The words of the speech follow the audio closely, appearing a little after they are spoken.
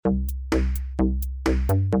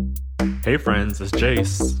Hey friends, it's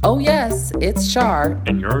Jace. Oh yes, it's Shar.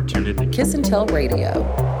 And you're tuned in to Kiss and Tell Radio.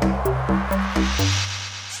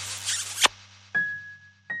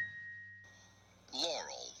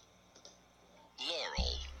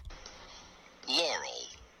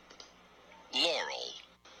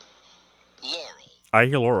 Laurel. I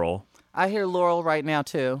hear Laurel. I hear Laurel right now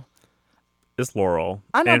too. It's Laurel.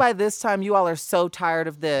 I know And by this time you all are so tired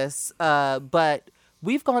of this, but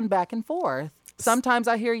we've gone back and forth. Sometimes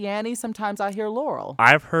I hear Yanni, sometimes I hear Laurel.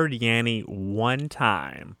 I've heard Yanni one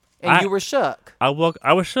time. And you were shook. I was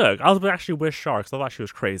shook. I was actually with Shar because I thought she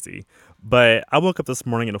was crazy. But I woke up this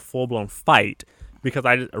morning in a full-blown fight because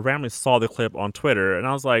I randomly saw the clip on Twitter, and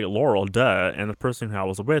I was like, Laurel, duh. And the person who I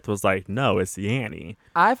was with was like, no, it's Yanni.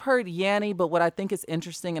 I've heard Yanni, but what I think is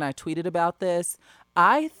interesting, and I tweeted about this,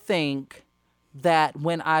 I think that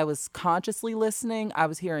when I was consciously listening, I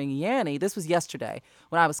was hearing Yanni. This was yesterday.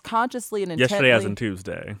 When I was consciously and intently... Yesterday as in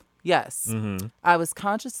Tuesday. Yes. Mm-hmm. I was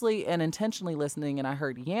consciously and intentionally listening, and I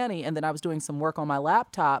heard Yanni, and then I was doing some work on my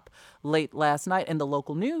laptop late last night, and the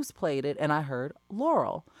local news played it, and I heard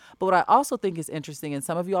Laurel. But what I also think is interesting, and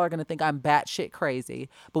some of y'all are going to think I'm batshit crazy,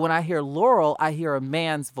 but when I hear Laurel, I hear a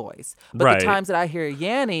man's voice. But Right. the times that I hear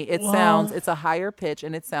Yanni, it's a higher pitch,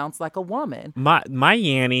 and it sounds like a woman. My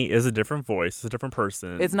Yanni is a different voice. It's a different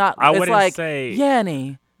person. It's not, I it's wouldn't like, say...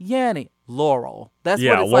 Yanni, Laurel. That's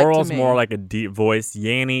Yeah, what it's Laurel's like to me. more like a deep voice.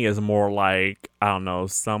 Yanni is more like, I don't know,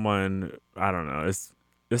 someone, I don't know.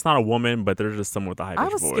 It's not a woman, but they're just someone with a high pitched I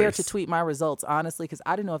was voice. scared to tweet my results, honestly, because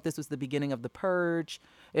I didn't know if this was the beginning of the purge,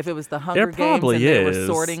 if it was the Hunger Games probably and they were is.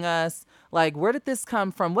 sorting us. Like, where did this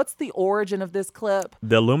come from? What's the origin of this clip?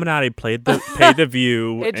 The Illuminati paid the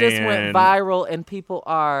view. It just and went viral, and people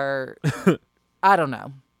are, I don't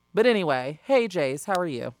know. But anyway, hey, Jace, how are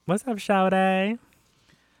you? What's up, Shawty?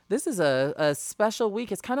 This is a special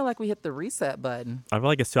week. It's kind of like we hit the reset button. I feel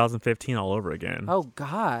like it's 2015 all over again. Oh,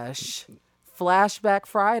 gosh. Flashback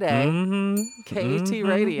Friday. Mm-hmm. KT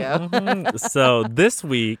Radio. So this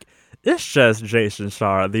week, it's just Jason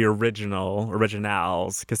Shar, the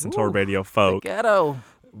originals, Kiss and Tell Radio folk. Ghetto.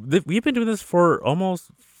 We've been doing this for almost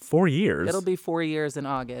 4 years. It'll be 4 years in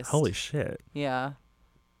August. Holy shit. Yeah.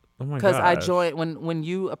 Oh my god. Because I joined when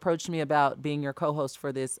you approached me about being your co-host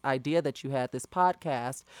for this idea that you had, this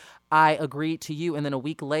podcast, I agreed to you, and then a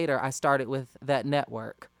week later I started with that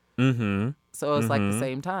network. Mm-hmm. So it was like the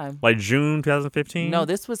same time. Like June 2015? No,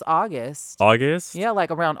 this was August. August? Yeah,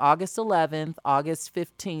 like around August 11th, August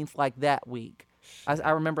 15th, like that week.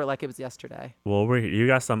 I remember it like it was yesterday. Well, you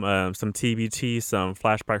got some TBT, some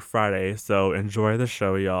Flashback Friday, so enjoy the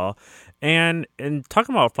show, y'all. And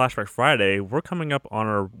talking about Flashback Friday, we're coming up on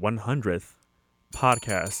our 100th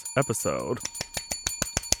podcast episode.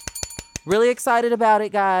 Really excited about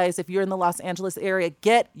it, guys. If you're in the Los Angeles area,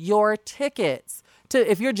 get your tickets.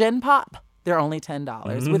 If you're Gen Pop, they're only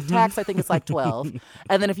 $10. With tax, I think it's like $12.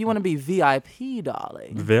 And then if you want to be VIP,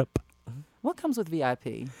 darling. VIP. What comes with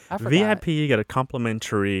VIP? I forgot. VIP, you get a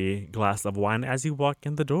complimentary glass of wine as you walk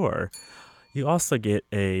in the door. You also get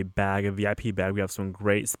a VIP bag. We have some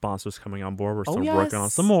great sponsors coming on board. We're still working on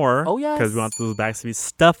some more. Oh, yes. Because we want those bags to be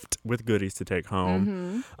stuffed with goodies to take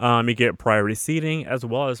home. You get priority seating as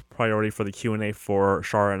well as priority for the Q&A for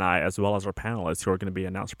Shar and I, as well as our panelists who are going to be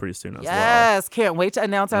announced pretty soon as well. Yes, can't wait to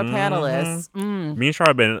announce our panelists. Me and Shar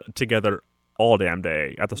have been together all damn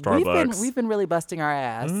day at the Starbucks. We've been really busting our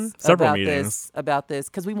ass Several meetings about this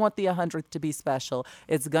because we want the 100th to be special.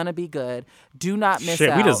 It's gonna be good. Do not miss Shit,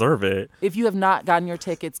 out. we deserve it. If you have not gotten your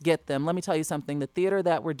tickets, get them. Let me tell you something. The theater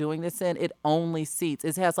that we're doing this in, it only seats.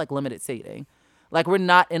 It has like limited seating. Like we're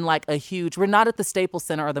not in like we're not at the Staples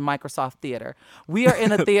Center or the Microsoft Theater. We are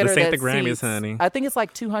in a theater This ain't that the Grammys, seats, honey. I think it's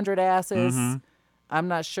like 200 asses. I'm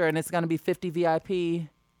not sure, and it's gonna be 50 VIP.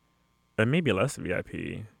 And maybe less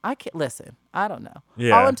VIP. I can't listen. I don't know.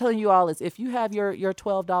 Yeah. All I'm telling you all is if you have your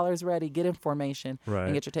 $12 ready, get information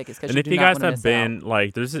and get your tickets. And if you guys have been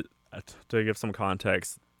like, to give some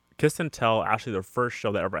context, Kiss and Tell, actually the first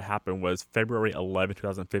show that ever happened was February 11,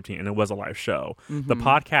 2015, and it was a live show. The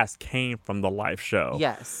podcast came from the live show.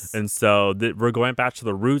 Yes. And so we're going back to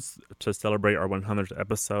the roots to celebrate our 100th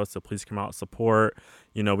episode. So please come out, support.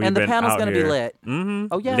 You know, and the panel's going to be lit.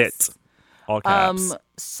 Oh yes. Lit. All caps.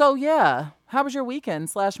 So yeah, how was your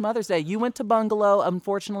weekend / Mother's Day? You went to Bungalow.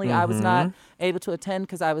 Unfortunately, I was not able to attend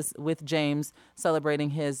because I was with James celebrating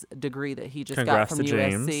his degree that he just Congrats got from to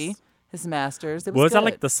USC, James. his master's. It was Was that good.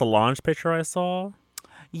 like the Solange picture I saw?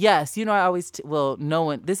 Yes, you know, I always no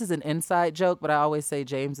one. This is an inside joke, but I always say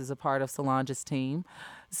James is a part of Solange's team.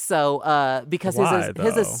 So, because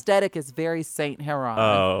his aesthetic is very Saint Heron.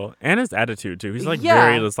 Oh, and his attitude too. He's like Yeah.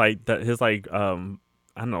 very just like that. His like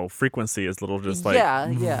I don't know, frequency is a little just like yeah.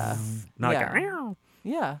 not Yeah. like "Meow."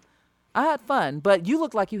 Yeah. I had fun, but you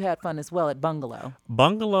look like you had fun as well at Bungalow.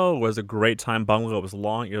 Bungalow was a great time. Bungalow was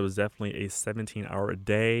long. It was definitely a 17-hour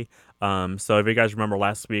day. So if you guys remember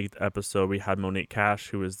last week's episode, we had Monique Cash,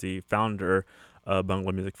 who is the founder of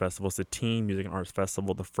Bungalow Music Festival. It's a teen music and arts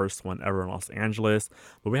festival, the first one ever in Los Angeles.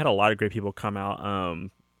 But we had a lot of great people come out.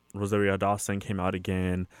 Rosario Dawson came out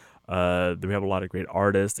again. We have a lot of great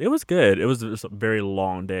artists. It was good. It was just a very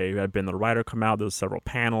long day. We had Ben the Writer come out. There was several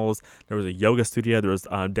panels. There was a yoga studio. There was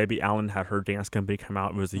Debbie Allen had her dance company come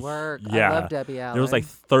out. It was Work. yeah. I love Debbie Allen. There was like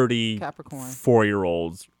 30 Capricorn.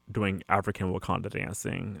 4-year-olds doing African Wakanda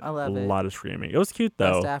dancing. I love a it. lot of screaming. It was cute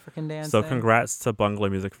though. Best African dancing. So congrats to Bungalow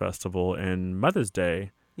Music Festival and Mother's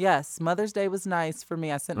Day. Yes, Mother's Day was nice for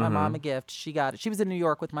me. I sent my mom a gift. She got it. She was in New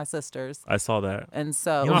York with my sisters. I saw that. And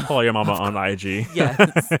so You don't follow your mama on IG.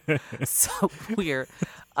 yes. So weird.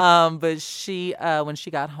 But she when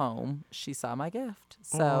she got home, she saw my gift.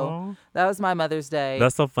 So Aw. that was my Mother's Day.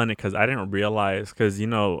 That's so funny because I didn't realize, because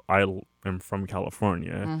I am from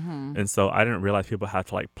California, Mm-hmm. and so I didn't realize people had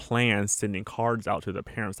to like plan sending cards out to their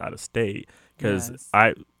parents out of state, because Yes.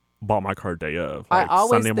 I bought my card day of. I Like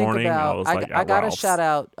always Sunday think morning, about I was I, like, I at gotta Ralph's. shout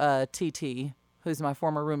out TT, who's my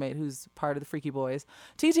former roommate, who's part of the Freaky Boys.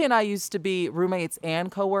 TT and I used to be roommates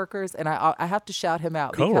and coworkers, and I have to shout him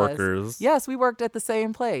out. Coworkers? Because, yes, we worked at the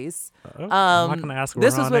same place. I'm not gonna ask.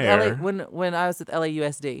 This we're was on with air. when I was with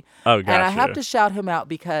LAUSD. Oh, And I have gotcha. to shout him out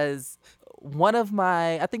because one of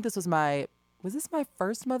my, I think this was this my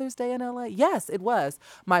first Mother's Day in LA? Yes, it was.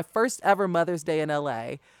 My first ever Mother's Day in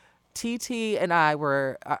LA. TT and I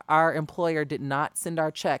our employer did not send our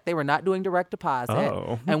check. They were not doing direct deposit.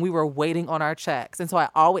 Oh. And we were waiting on our checks. And so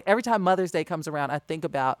every time Mother's Day comes around, I think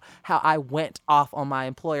about how I went off on my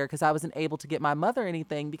employer because I wasn't able to get my mother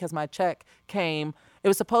anything because my check came. It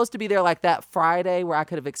was supposed to be there like that Friday where I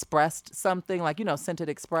could have expressed something, like, sent it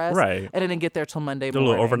express. Right. And it didn't get there till Monday Did a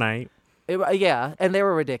morning. little overnight. Yeah, and they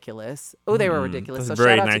were ridiculous. Oh, they were ridiculous. That's So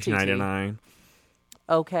very shout out to TT. 1999.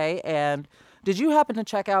 Okay, and did you happen to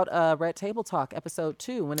check out Red Table Talk episode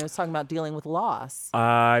 2 when it was talking about dealing with loss?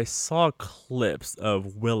 I saw clips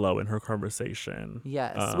of Willow in her conversation.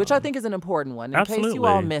 Yes, which I think is an important one. In case you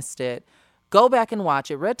all absolutely. missed it, go back and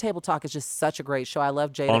watch it. Red Table Talk is just such a great show. I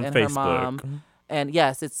love Jada On and her Facebook. mom. And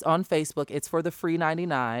yes, it's on Facebook. It's for the free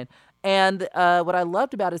 $99. And what I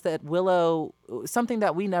loved about it is that Willow, something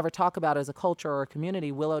that we never talk about as a culture or a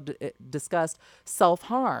community, Willow discussed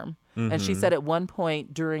self-harm. And she said at one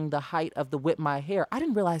point during the height of the Whip My Hair, I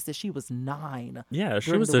didn't realize that she was 9. Yeah, she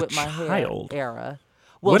during was the a Whip My Hair child. era.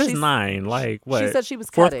 What is she's- 9? Like what? She said she was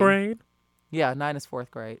 4th cutting. grade? Yeah, 9 is 4th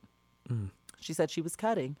grade. She said she was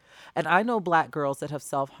cutting. And I know Black girls that have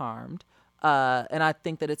self-harmed. And I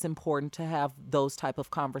think that it's important to have those type of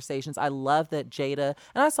conversations. I love that Jada,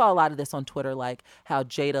 and I saw a lot of this on Twitter, like how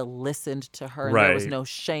Jada listened to her and there was Right. no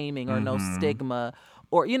shaming or no stigma,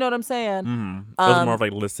 or you know what I'm saying? It was more of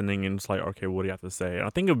like listening and just like, okay, what do you have to say? And I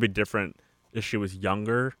think it would be different if she was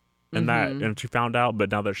younger and that, and she found out, but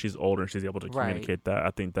now that she's older and she's able to Right. communicate that, I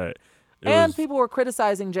think that it And was, people were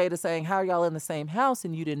criticizing Jada, saying, how are y'all in the same house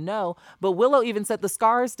and you didn't know? But Willow even said the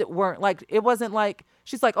scars that weren't like, it wasn't like,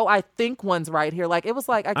 she's like, oh, I think one's right here. Like, it was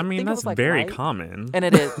like, I mean, think it that's was like very light. common. And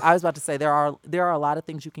it is. I was about to say, there are a lot of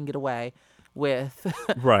things you can get away with.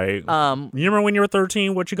 Right. You remember when you were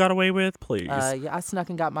 13, what you got away with? Please. Yeah, I snuck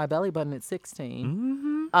and got my belly button at 16.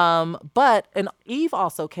 Mm-hmm. But and Eve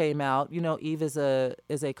also came out. You know, Eve is a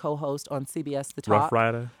co-host on CBS The Talk, Rough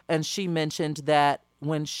Rider. and she mentioned that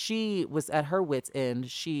when she was at her wit's end,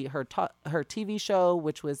 her TV show,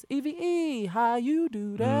 which was EVE, how you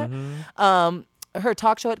do that. Her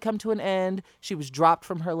talk show had come to an end. She was dropped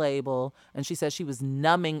from her label, and she said she was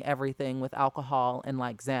numbing everything with alcohol and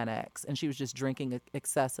like Xanax, and she was just drinking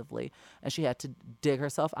excessively, and she had to dig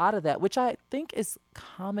herself out of that, which I think is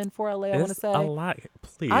common for LA. I want to It's say a lot.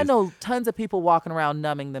 Please. I know tons of people walking around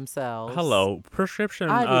numbing themselves. Hello. Prescription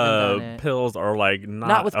I've even done it. pills are like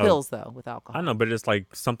Not with pills though, with alcohol. I know, but it's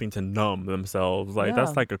like something to numb themselves. Like Yeah.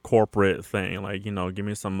 that's like a corporate thing. Like, give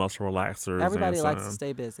me some muscle relaxers. Everybody and likes to some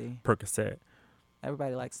stay busy. Percocet.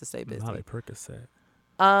 Everybody likes to stay busy. Not a Percocet.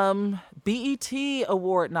 BET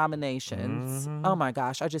award nominations. Oh my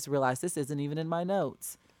gosh, I just realized this isn't even in my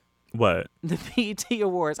notes. What? The BET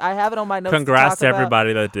awards. I have it on my notes. Congrats to talk about.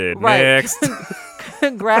 everybody that did. Right. Next.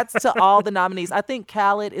 Congrats to all the nominees. I think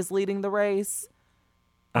Khaled is leading the race.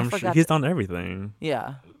 I'm sure forgot he's to- done everything.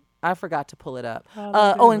 Yeah. I forgot to pull it up.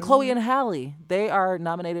 And Chloe and Halle, they are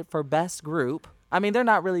nominated for Best Group. I mean, there are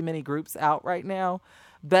not really many groups out right now.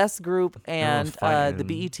 Best Group and the fighting.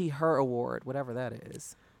 BET Her Award, whatever that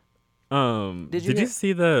is. Did Did you you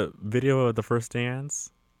see the video of the first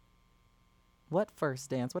dance? What first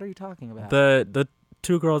dance? What are you talking about? The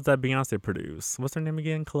two girls that Beyonce produced. What's their name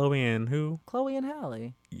again? Chloe and who? Chloe and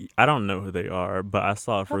Halle. I don't know who they are, but I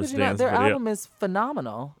saw a How could first you not? dance Their video. album is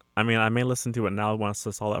phenomenal. I mean, I may listen to it now once I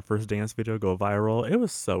saw that first dance video go viral. It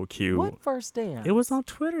was so cute. What first dance? It was on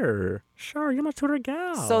Twitter. Sure, you're my Twitter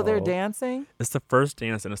gal. So they're dancing? It's the first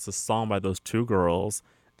dance, and it's a song by those two girls,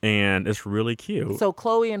 and it's really cute. So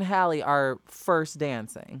Chloe and Halle are first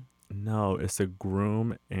dancing. No, it's a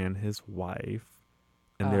groom and his wife,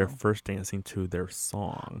 and they're first dancing to their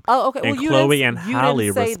song. Oh, okay. And Well, Chloe and you Halle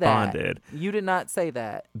didn't say responded. That. You did not say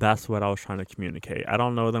that. That's what I was trying to communicate. I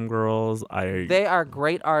don't know them girls. They are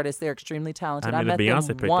great artists. They're extremely talented. I mean, met Beyonce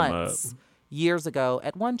them picked them once years ago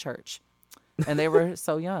at one church, and they were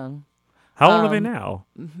so young. How old are they now?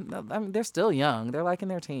 I mean, they're still young. They're like in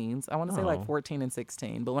their teens. I want to say like 14 and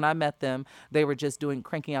 16. But when I met them, they were just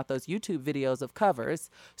cranking out those YouTube videos of covers.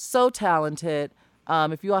 So talented.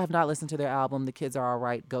 If you all have not listened to their album, The Kids Are All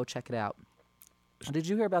Right, go check it out. Did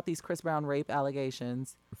you hear about these Chris Brown rape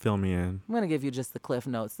allegations? Fill me in. I'm going to give you just the cliff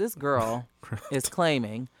notes. This girl is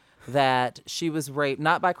claiming that she was raped,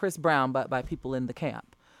 not by Chris Brown, but by people in the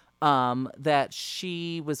camp. That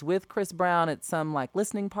she was with Chris Brown at some like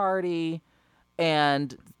listening party,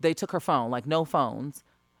 and they took her phone, like no phones.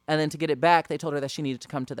 And then to get it back, they told her that she needed to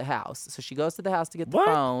come to the house. So she goes to the house to get the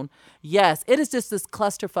phone. Yes, it is just this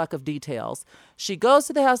clusterfuck of details. She goes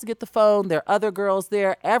to the house to get the phone. There are other girls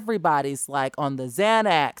there. Everybody's like on the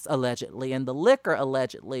Xanax, allegedly, and the liquor,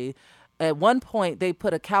 allegedly. At one point, they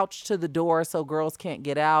put a couch to the door so girls can't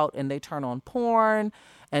get out, and they turn on porn.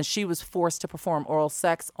 And she was forced to perform oral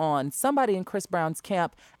sex on somebody in Chris Brown's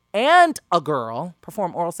camp, and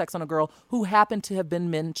perform oral sex on a girl who happened to have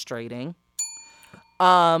been menstruating.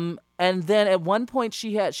 And then at one point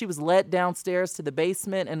she was led downstairs to the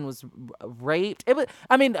basement and was raped.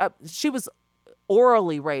 She was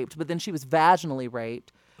orally raped, but then she was vaginally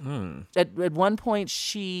raped. At one point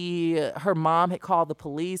her mom had called the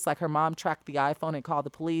police. Like her mom tracked the iPhone and called the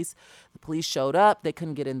police. The police showed up. They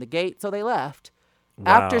couldn't get in the gate, so they left.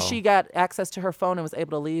 Wow. After she got access to her phone and was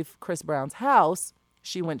able to leave Chris Brown's house,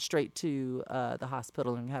 she went straight to the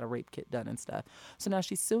hospital and had a rape kit done and stuff. So now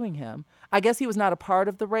she's suing him. I guess he was not a part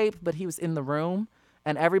of the rape, but he was in the room.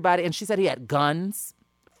 And she said he had guns,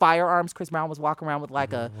 firearms. Chris Brown was walking around with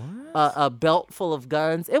like a belt full of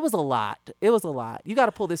guns. It was a lot. You got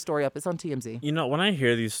to pull this story up. It's on TMZ. You know, when I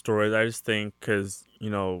hear these stories, I just think, because, you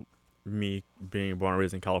know, me being born and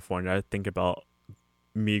raised in California, I think about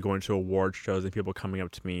me going to award shows and people coming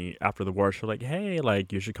up to me after the award show like, hey,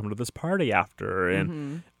 like, you should come to this party after.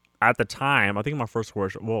 And at the time, I think my first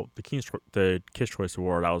award show, well, the Kids Choice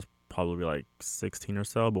Award, I was probably like 16 or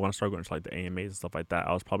so. But when I started going to like the AMAs and stuff like that,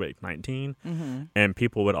 I was probably like 19. And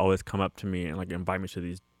people would always come up to me and like invite me to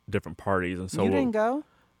these different parties. And so you didn't go?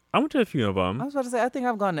 I went to a few of them. I was about to say, I think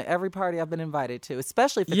I've gone to every party I've been invited to,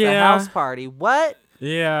 especially if it's a house party. What?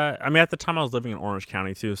 Yeah, I mean, at the time I was living in Orange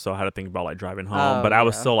County too, so I had to think about like driving home. But I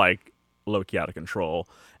was still like low-key out of control.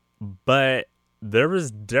 But there was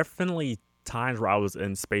definitely times where I was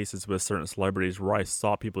in spaces with certain celebrities where I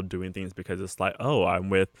saw people doing things because it's like, oh, I'm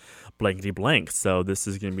with blankety blank, so this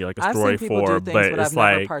is gonna be like a story I've seen people for. do things, but but it's I've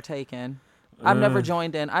like never partaken. I've never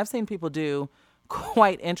joined in. I've seen people do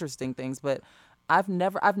quite interesting things, but I've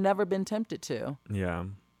never been tempted to. Yeah.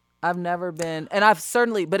 I've never been, and I've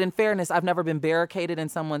certainly, but in fairness, I've never been barricaded in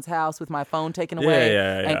someone's house with my phone taken away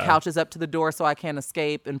and couches up to the door so I can't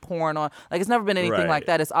escape and porn on. Like, it's never been anything like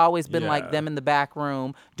that. It's always been like them in the back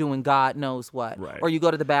room doing God knows what. Right. Or you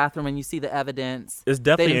go to the bathroom and you see the evidence. It's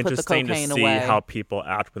definitely They didn't put the interesting to cocaine see away. how people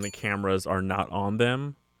act when the cameras are not on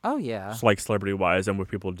them. Oh, yeah. Like celebrity-wise and what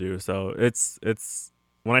people do. So it's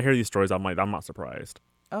when I hear these stories, I'm like, I'm not surprised.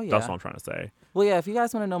 Oh, yeah. That's what I'm trying to say. Well, yeah, if you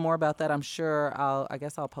guys want to know more about that, I'm sure I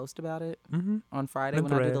guess I'll post about it on Friday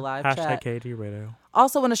when I do the live chat. #KD Radio.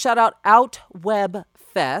 Also want to shout out Outweb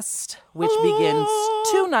Fest, which begins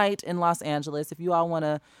tonight in Los Angeles. If you all want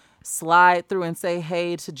to slide through and say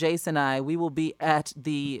hey to Jason and I, we will be at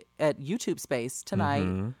YouTube Space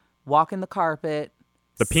tonight, walking the carpet.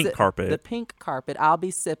 The pink carpet. The pink carpet. I'll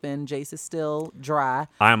be sipping. Jace is still dry.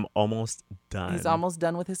 I'm almost done. He's almost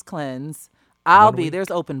done with his cleanse.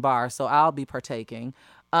 There's open bar, so I'll be partaking.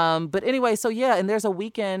 But anyway, so yeah, and there's a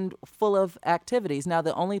weekend full of activities. Now,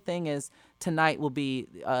 the only thing is tonight will be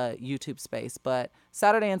YouTube Space, but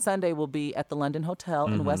Saturday and Sunday will be at the London Hotel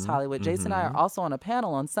in West Hollywood. Jason and I are also on a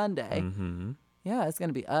panel on Sunday. Yeah, it's going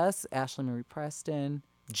to be us, Ashley Marie Preston,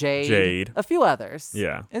 Jade, a few others.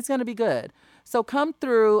 Yeah. It's going to be good. So come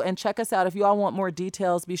through and check us out. If you all want more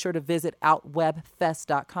details, be sure to visit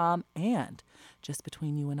outwebfest.com. And just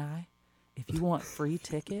between you and I, If you want free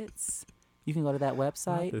tickets, you can go to that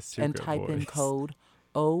website this and secret type in voice. code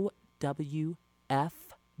OWFBL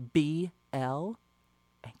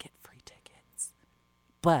and get free tickets.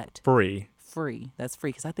 But Free. free. That's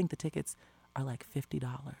free because I think the tickets are like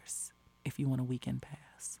 $50 if you want a weekend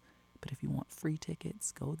pass. But if you want free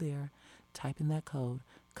tickets, go there, type in that code,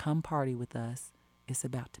 come party with us. It's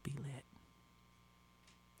about to be lit.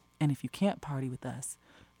 And if you can't party with us,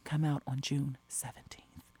 come out on June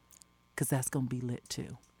 17th because that's going to be lit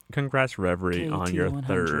too. Congrats, Reverie, on your KT100.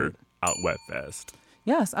 third Out Wet Fest.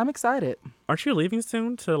 Yes, I'm excited. Aren't you leaving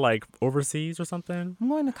soon to like overseas or something? I'm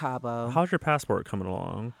going to Cabo. How's your passport coming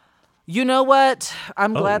along? You know what?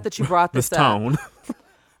 I'm glad that you brought This this up. tone.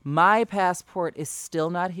 My passport is still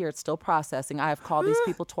not here. It's still processing. I have called these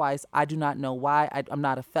people twice. I do not know why. I'm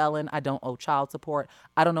not a felon. I don't owe child support.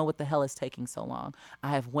 I don't know what the hell is taking so long. I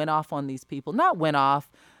have went off on these people. Not went off,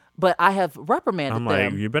 but I have reprimanded I'm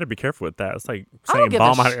them. like, you better be careful with that. It's like I don't saying give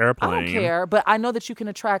bomb a out of airplane. I don't care, but I know that you can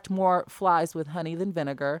attract more flies with honey than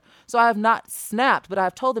vinegar. So I have not snapped, but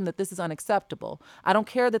I've told them that this is unacceptable. I don't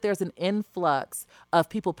care that there's an influx of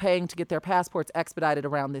people paying to get their passports expedited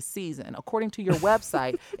around this season. According to your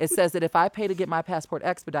website, it says that if I pay to get my passport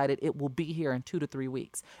expedited, it will be here in 2 to 3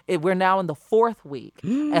 weeks. We're now in the 4th week,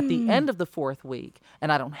 at the end of the 4th week,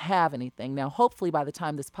 and I don't have anything. Now, hopefully by the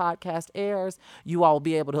time this podcast airs, you all will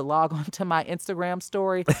be able to log on to my Instagram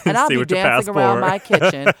story, and I'll See be with your dancing around my passport.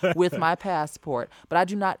 kitchen with my passport. But I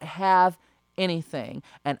do not have anything.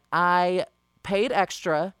 And I paid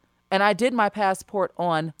extra, and I did my passport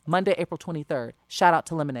on Monday, April 23rd. Shout out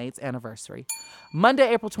to Lemonade's anniversary. Monday,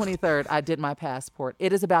 April 23rd, I did my passport.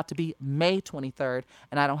 It is about to be May 23rd,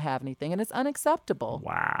 and I don't have anything. And it's unacceptable.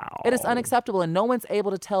 Wow. It is unacceptable, and no one's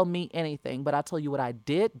able to tell me anything. But I'll tell you what I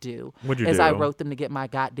did do. What'd you is I do? wrote them to get my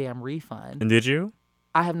goddamn refund. And did you?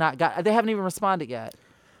 I have not got. They haven't even responded yet.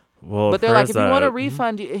 Well, But they're like, if you want a that.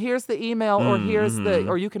 refund, here's the email, or here's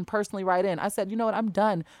or you can personally write in. I said, you know what? I'm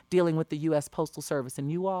done dealing with the U.S. Postal Service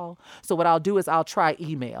and you all. So what I'll do is I'll try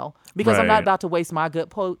email because I'm not Right. about to waste my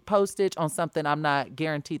good postage on something I'm not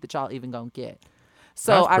guaranteed that y'all even gonna get.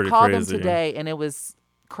 So That's I pretty called crazy. them today, and it was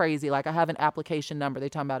crazy. Like, I have an application number. They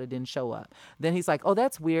talking about it didn't show up. Then he's like, oh,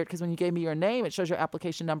 that's weird because when you gave me your name, it shows your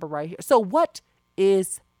application number right here. So what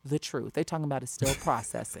is the truth? They talking about it's still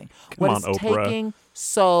processing. What on, is Oprah. taking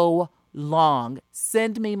so long?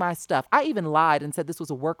 Send me my stuff. I even lied and said this was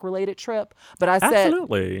a work-related trip, but I said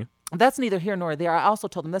Absolutely. that's neither here nor there. I also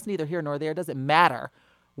told them that's neither here nor there. It doesn't matter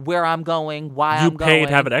where I'm going, why You I'm going. paid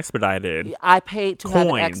to have it expedited. I paid to have it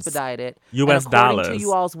Coins. expedited. US and according to dollars.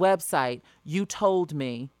 you all's website, you told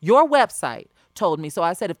me, your website told me. So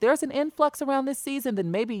I said, if there's an influx around this season, then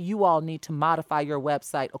maybe you all need to modify your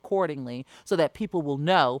website accordingly so that people will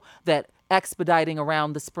know that expediting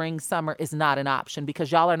around the spring, summer is not an option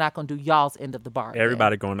because y'all are not going to do y'all's end of the bargain.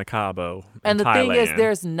 Everybody going to Cabo. And the thing is,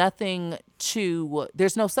 Thailand.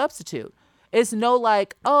 there's no substitute. It's no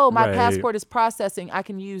like, oh, my Right. passport is processing. I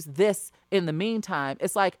can use this in the meantime.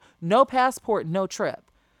 It's like no passport, no trip.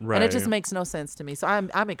 And it just Right. makes no sense to me. So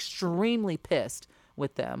I'm extremely pissed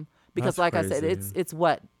with them because, That's like I said, crazy. it's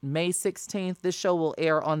what, May 16th. This show will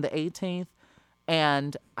air on the 18th,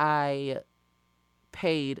 and I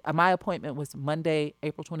paid. My appointment was Monday,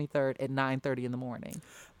 April 23rd at 9:30 in the morning.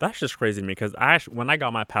 That's just crazy to me because when I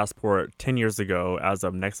got my passport 10 years ago, as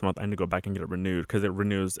of next month, I need to go back and get it renewed because it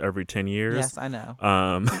renews every 10 years. Yes, I know.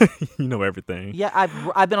 You know everything. Yeah,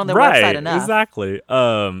 I've been on their Right, website enough. exactly.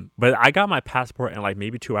 But I got my passport in like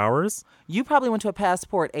maybe 2 hours. You probably went to a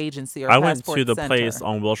passport agency or I a went passport to the center. place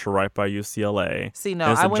on Wilshire right by UCLA. See, no,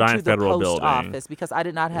 And it's I a went giant to the federal post building. office because I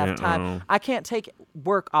did not have time. I can't take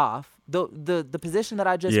work off. The position that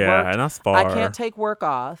I just Yeah, worked, and that's I far. can't take work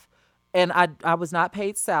off. And I was not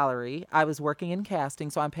paid salary. I was working in casting,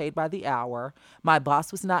 so I'm paid by the hour. My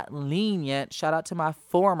boss was not lenient. Shout out to my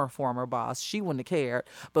former boss. She wouldn't have cared.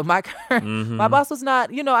 But my current, my boss was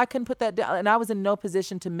not, I couldn't put that down. And I was in no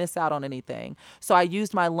position to miss out on anything. So I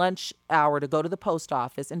used my lunch hour to go to the post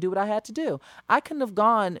office and do what I had to do. I couldn't have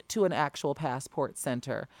gone to an actual passport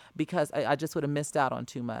center because I just would have missed out on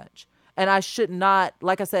too much. And I should not,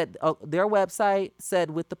 like I said, their website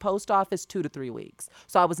said with the post office 2 to 3 weeks.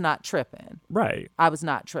 So I was not tripping. Right. I was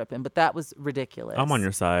not tripping, but that was ridiculous. I'm on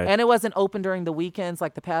your side. And it wasn't open during the weekends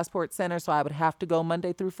like the passport center, so I would have to go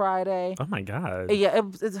Monday through Friday. Oh my God. Yeah,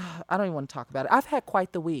 I don't even want to talk about it. I've had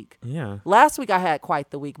quite the week. Yeah. Last week I had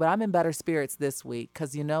quite the week, but I'm in better spirits this week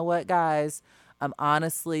because you know what, guys? I'm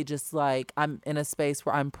honestly just like, I'm in a space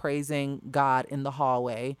where I'm praising God in the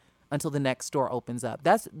hallway until the next door opens up.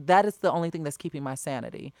 That is the only thing that's keeping my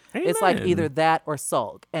sanity. It's like Amen. either that or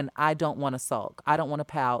sulk, and I don't want to sulk. I don't want to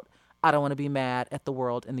pout. I don't want to be mad at the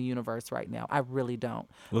world and the universe right now. I really don't.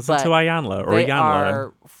 Listen But to Ayanla or they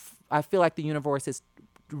Ayanla. I feel like the universe is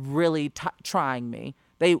really trying me.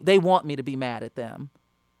 They want me to be mad at them.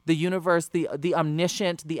 The universe, the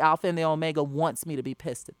omniscient, the Alpha and the Omega wants me to be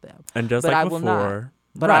pissed at them. And just but like I will before. not.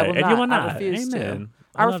 But right. I will and not. you will not. I refuse Amen. to.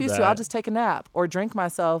 I love refuse that. to. I'll just take a nap or drink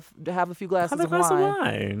myself to have a few glasses Have a of glass wine. of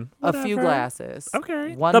wine. A few Whatever. glasses.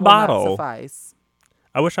 Okay. One The will not bottle. suffice.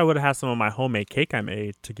 I wish I would have had some of my homemade cake I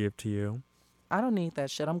made to give to you. I don't need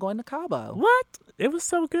that shit. I'm going to Cabo. What? It was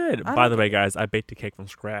so good. I By don't the way, guys, I baked a cake from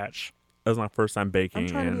scratch. It was my first time baking, I'm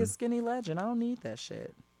trying to be a and skinny legend. I don't need that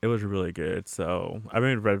shit. it was really good. So I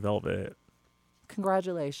made red velvet.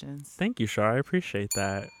 Congratulations. Thank you, Shar. I appreciate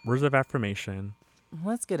that. Words of affirmation.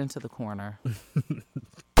 Let's get into the corner.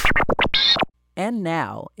 And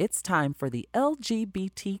now it's time for the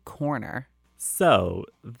LGBT corner. So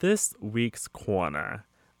this week's corner,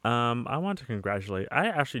 I want to congratulate. I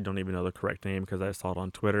actually don't even know the correct name because I saw it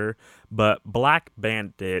on Twitter, but Black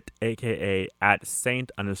Bandit, aka @Saint_Keo,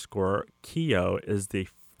 is the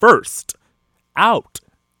first out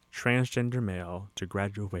transgender male to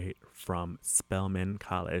graduate from Spelman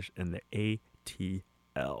College in the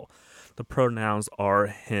ATL. The pronouns are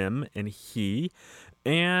him and he,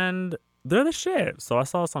 and they're the shit. So I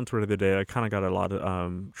saw this on Twitter the other day. I kind of got a lot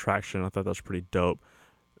of traction. I thought that was pretty dope.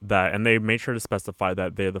 And they made sure to specify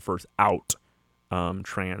that they're the first out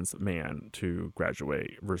trans man to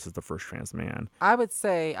graduate versus the first trans man. I'd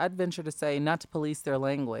venture to say, not to police their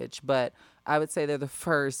language, but I would say they're the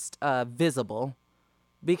first visible,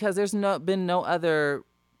 because there's been no other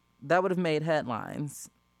that would have made headlines.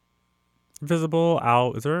 Visible,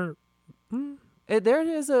 out, is there? There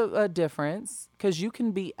is a difference, because you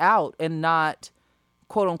can be out and not,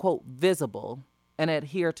 quote unquote, visible and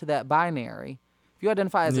adhere to that binary. If you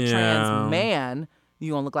identify as a trans man,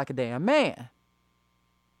 you're going to look like a damn man.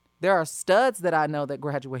 There are studs that I know that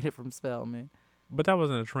graduated from Spelman. But that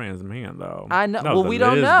wasn't a trans man, though. I know. That was Well, a we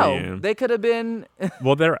don't know. lesbian. They could have been.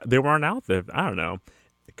 Well, they weren't out there. I don't know.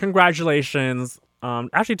 Congratulations,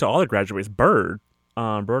 actually, to all the graduates. Bird,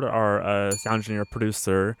 our sound engineer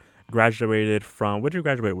producer, graduated from. What did you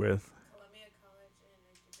graduate with? Columbia College and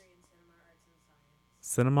a degree in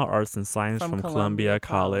Cinema Arts and Science From from Columbia Columbia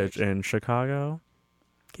College in Chicago.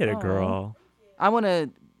 Get it, Aw. girl. I want to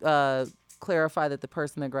clarify that the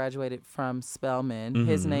person that graduated from Spelman,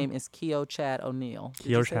 his name is Keo Chad O'Neill. Did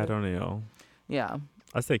you Keo say Chad that? O'Neill. Yeah.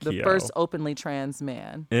 I say The Keo. first openly trans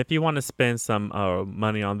man. And if you want to spend some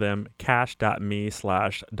money on them,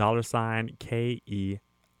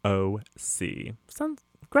 cash.me/$KEOC. Some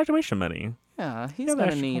graduation money. Yeah, he's Yeah, going to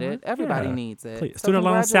that's need cool. it. Everybody Yeah. needs it. Please. So Student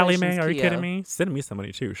loan, Sally Mae. congratulations, Are you Keo. kidding me? Send me some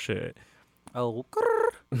money too. Shit. Oh,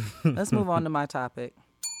 grrr. Let's move on to my topic.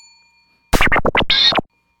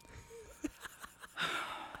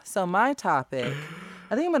 So my topic,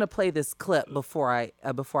 I think I'm going to play this clip before I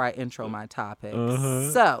intro my topic.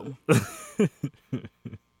 So, Well,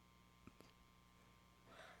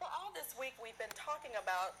 all this week we've been talking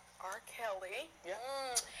about R. Kelly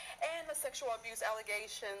and the sexual abuse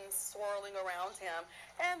allegations swirling around him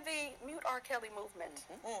and the Mute R. Kelly movement.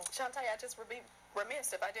 Shantae, I just would be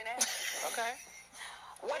remiss if I didn't ask you. Okay.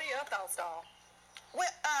 What are your thoughts, doll?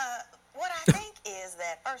 Well, what I think is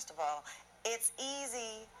that, first of all, it's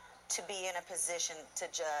easy to be in a position to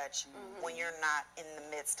judge when you're not in the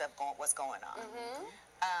midst of what's going on.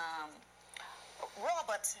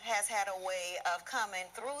 Robert has had a way of coming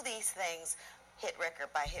through these things hit record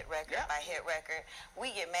by hit record by hit record.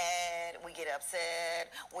 We get mad, we get upset,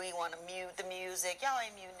 we want to mute the music. Y'all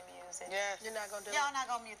ain't muting the music. Yes. You're not going to do Y'all it. not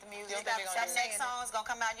gonna mute the music. You don't think That they're gonna next do it? song's gonna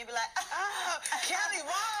come out and you be like, Kelly,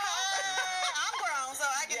 I'm grown, so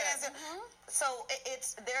I can dance. So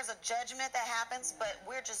there's a judgment that happens, but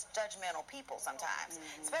we're just judgmental people sometimes,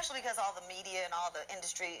 especially because all the media and all the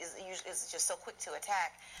industry is just so quick to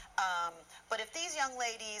attack. But if these young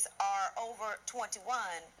ladies are over 21,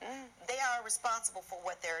 they are responsible for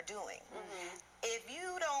what they're doing. If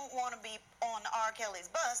you don't want to be on R. Kelly's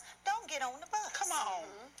bus, don't get on the bus. Come on.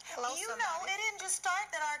 Hello, You somebody. know, it didn't just start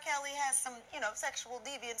that R. Kelly has some, sexual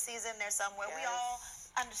deviancies in there somewhere. We all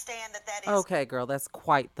understand that is. okay, girl, that's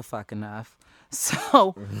quite the fuck enough.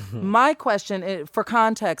 So, my question, for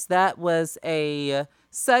context, that was a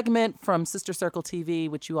segment from Sister Circle TV,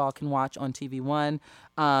 which you all can watch on TV One.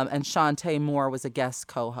 And Shantae Moore was a guest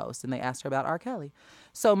co-host, and they asked her about R. Kelly.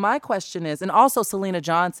 So my question is, and also Selena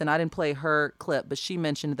Johnson, I didn't play her clip, but she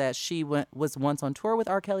mentioned that she was once on tour with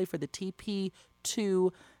R. Kelly for the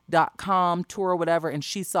TP2 .com tour or whatever, and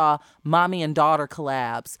she saw mommy and daughter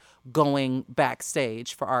collabs going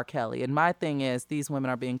backstage for R. Kelly. And my thing is, these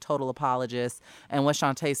women are being total apologists, and what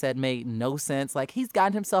Shantae said made no sense. Like, he's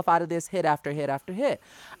gotten himself out of this hit after hit after hit.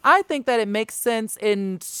 I think that it makes sense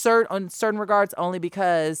in certain regards, only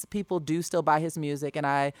because people do still buy his music, and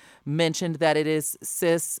I mentioned that it is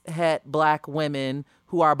cis het black women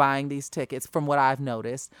who are buying these tickets from what I've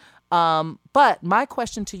noticed. But my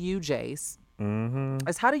question to you, Jace,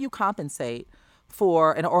 is how do you compensate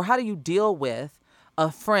for, or how do you deal with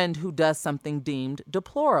a friend who does something deemed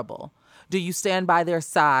deplorable? Do you stand by their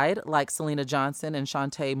side like Selena Johnson and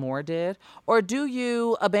Shantae Moore did? Or do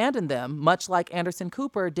you abandon them, much like Anderson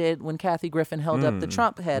Cooper did when Kathy Griffin held up the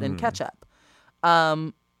Trump head in ketchup?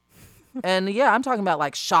 And yeah, I'm talking about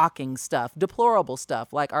like shocking stuff, deplorable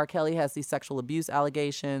stuff. Like R. Kelly has these sexual abuse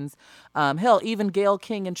allegations. Hell, even Gayle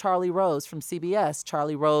King and Charlie Rose from CBS.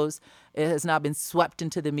 Charlie Rose has now been swept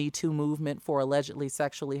into the Me Too movement for allegedly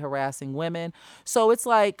sexually harassing women. So it's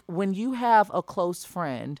like when you have a close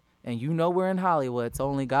friend, and you know we're in Hollywood, so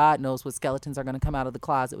only God knows what skeletons are going to come out of the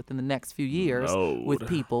closet within the next few years with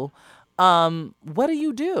people. What do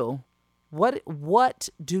you do? What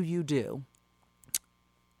do you do?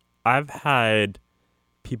 I've had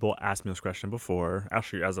people ask me this question before,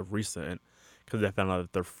 actually as of recent, because they found out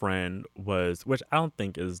that their friend was, which I don't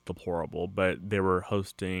think is deplorable, but they were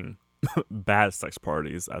hosting bad sex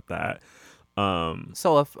parties at that.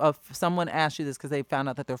 So if someone asked you this because they found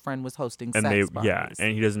out that their friend was hosting sex parties. Yeah,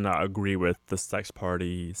 and he does not agree with the sex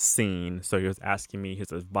party scene, so he was asking me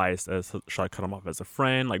his advice as, should I cut him off as a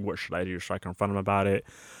friend? Like, what should I do? Should I confront him about it?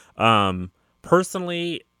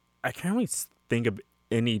 Personally, I can't really think of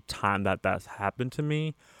any time that that's happened to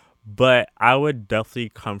me, but I would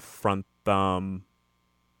definitely confront them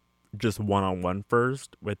just one-on-one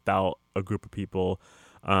first without a group of people.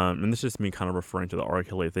 And this is me kind of referring to the R.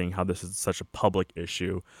 Kelly thing, how this is such a public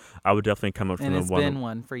issue. I would definitely come up from it's been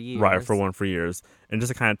one for years. Right, for one for years. And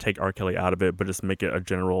just to kind of take R. Kelly out of it, but just make it a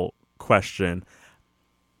general question.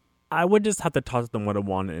 I would just have to talk to them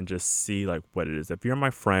one-on-one and just see like what it is. If you're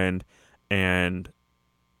my friend and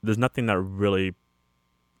there's nothing that really,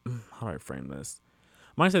 how do I frame this?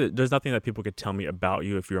 I might say that there's nothing that people could tell me about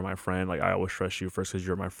you if you're my friend. Like, I always trust you first because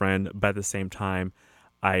you're my friend. But at the same time,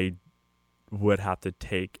 I would have to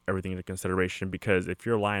take everything into consideration, because if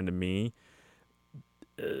you're lying to me,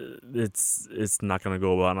 it's not going to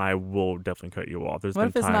go well, and I will definitely cut you off. What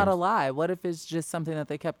if it's not a lie? What if it's just something that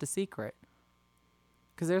they kept a secret?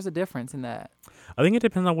 Because there's a difference in that. I think it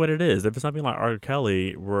depends on what it is. If it's something like R.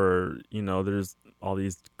 Kelly, where, you know, there's all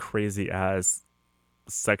these crazy ass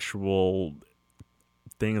sexual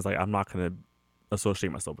things, like, I'm not going to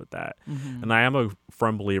associate myself with that. And I am a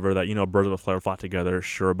firm believer that, you know, birds of a feather flock together,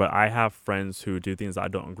 sure, but I have friends who do things I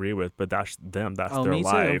don't agree with, but that's them, that's their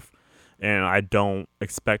life. And I don't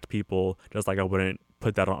expect people, just like I wouldn't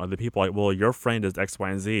put that on other people, like, well, your friend is X, Y,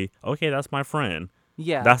 and Z. Okay, that's my friend.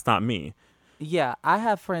 Yeah. That's not me. Yeah, I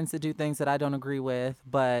have friends that do things that I don't agree with,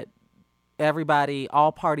 but everybody,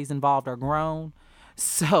 all parties involved are grown.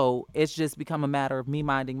 So it's just become a matter of me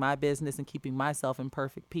minding my business and keeping myself in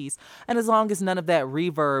perfect peace. And as long as none of that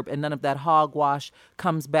reverb and none of that hogwash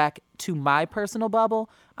comes back to my personal bubble,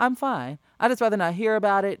 I'm fine. I just rather not hear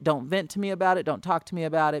about it. Don't vent to me about it. Don't talk to me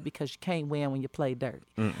about it, because you can't win when you play dirty.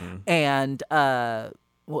 And,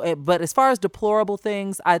 but as far as deplorable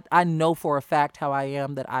things, I know for a fact how I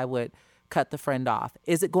am, that I would cut the friend off.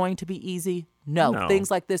 Is it going to be easy? No.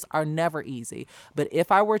 Things like this are never easy. But if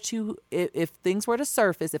things were to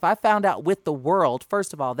surface, if I found out with the world,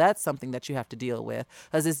 first of all, that's something that you have to deal with,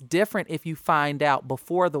 because it's different if you find out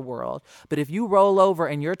before the world. But if you roll over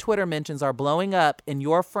and your Twitter mentions are blowing up and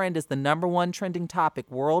your friend is the #1 trending topic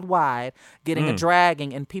worldwide, getting a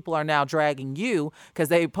dragging, and people are now dragging you because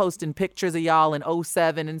they posting pictures of y'all in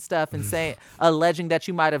 2007 and stuff and saying, alleging that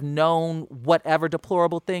you might have known whatever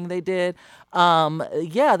deplorable thing they did.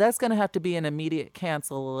 Yeah, that's going to have to be an immediate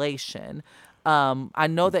cancellation. I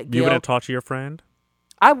know that You wouldn't talk to your friend?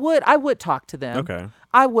 I would talk to them. Okay.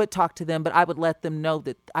 I would talk to them, but I would let them know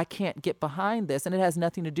that I can't get behind this, and it has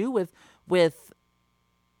nothing to do with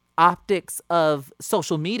optics of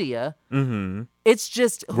social media. It's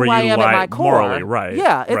just who I am at my core. Morally, right.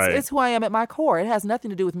 Yeah, it's who I am at my core. It has nothing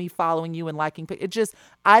to do with me following you and liking. It just,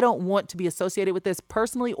 I don't want to be associated with this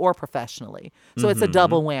personally or professionally. So it's a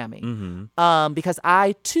double whammy. Because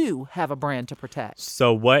I too have a brand to protect.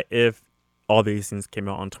 So what if all these things came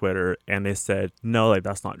out on Twitter and they said, no, like,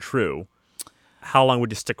 that's not true? how long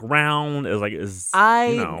would you stick around?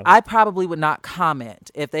 I probably would not comment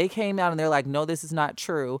if they came out and they're like, no, this is not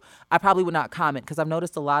true. I probably would not comment because I've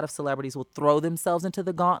noticed a lot of celebrities will throw themselves into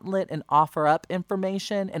the gauntlet and offer up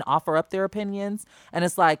information and offer up their opinions, and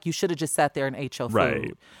it's like you should have just sat there and ate your food.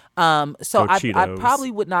 Right. So I Cheetos.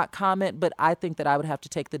 probably would not comment, but I think that I would have to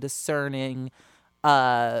take the discerning.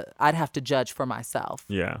 I'd have to judge for myself.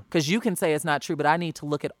 Yeah. Because you can say it's not true, but I need to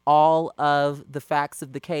look at all of the facts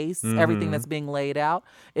of the case, everything Mm-hmm. that's being laid out.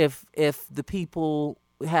 If the people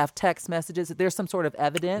have text messages, if there's some sort of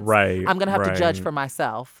evidence, Right, I'm going to have to judge right. for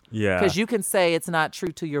myself. Yeah. Because you can say it's not true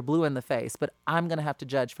till you're blue in the face, but I'm going to have to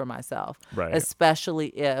judge for myself. Right. Especially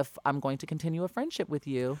if I'm going to continue a friendship with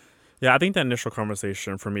you. Yeah, I think the initial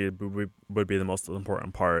conversation for me would be the most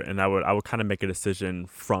important part, and I would kind of make a decision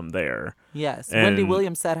from there. Yes. And- Wendy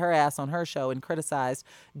Williams sat her ass on her show and criticized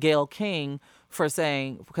Gayle King for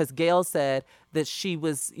saying, because Gayle said that she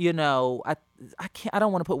was, I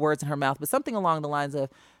don't want to put words in her mouth, but something along the lines of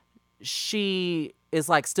she is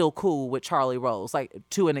like still cool with Charlie Rose, like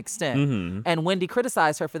to an extent. Mm-hmm. And Wendy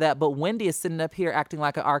criticized her for that, but Wendy is sitting up here acting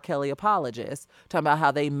like an R. Kelly apologist, talking about how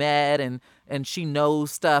they met and she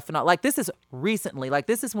knows stuff and all. Like this is recently, like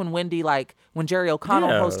this is when Wendy, like when Jerry O'Connell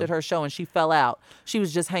Yeah. hosted her show and she fell out. She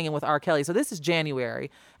was just hanging with R. Kelly. So this is January.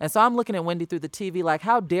 And so I'm looking at Wendy through the TV like,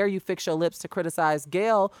 how dare you fix your lips to criticize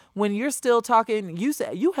Gayle when you're still talking, you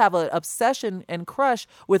say you have an obsession and crush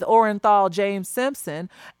with Orenthal James Simpson,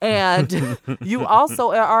 and you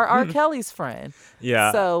also are R. Kelly's friend.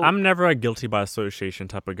 Yeah. So I'm never a guilty by association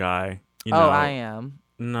type of guy. You know? oh, I am.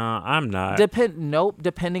 No, I'm not.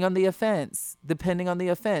 Depending on the offense. Depending on the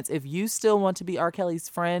offense. If you still want to be R. Kelly's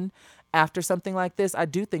friend after something like this, I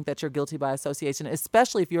do think that you're guilty by association,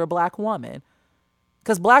 especially if you're a black woman.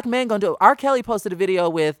 Because black men gonna do it. R. Kelly posted a video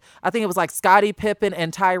with, I think it was like Scottie Pippen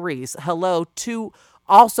and Tyrese. Hello, two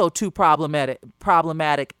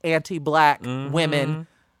problematic anti-black women,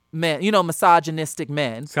 men, misogynistic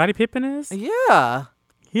men. Scottie Pippen is? Yeah,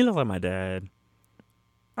 He looks like my dad.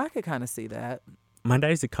 I could kind of see that. My dad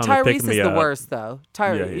used to come and pick Tyrese me is up. the worst, though.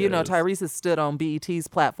 Yeah, he is. Tyrese has stood on BET's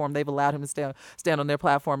platform. They've allowed him to stand on their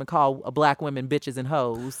platform and call black women bitches and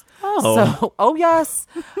hoes. Oh. So, yes.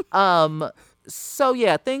 So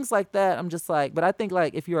yeah, things like that. I'm just like, but I think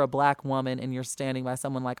like if you're a black woman and you're standing by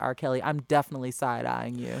someone like R. Kelly, I'm definitely side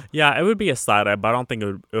eyeing you. Yeah, it would be a side eye, but I don't think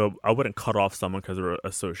I wouldn't cut off someone because they're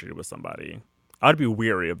associated with somebody. I'd be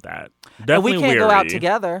weary of that. Definitely And we can't weary. go out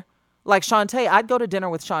together. Like Shantae, I'd go to dinner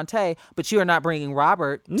with Shantae, but you are not bringing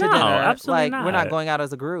Robert to No, dinner. absolutely like we're not. not going out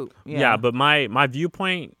as a group. Yeah, but my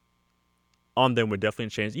viewpoint on them would definitely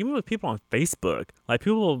change. Even with people on Facebook, like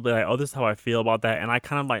people will be like, "Oh, this is how I feel about that," and I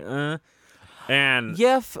kind of like, and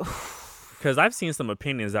yeah. because I've seen some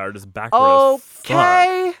opinions that are just backward as fuck,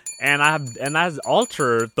 Okay. and that's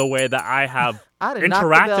altered the way that I have I done knocked the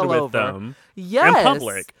interacted bell with over. them Yes. in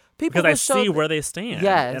public People because I will show see where they stand.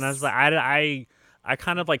 Yes. And I was like, I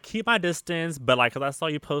kind of like keep my distance, but like, cause I saw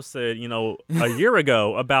you posted, a year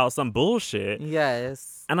ago about some bullshit,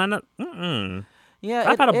 Yes. and I know, Yeah.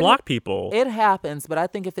 I've had to block people. It happens, but I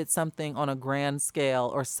think if it's something on a grand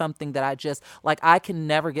scale or something that I just like, I can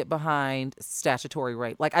never get behind statutory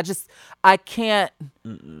rape. Like I can't.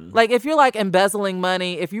 Like if you're like embezzling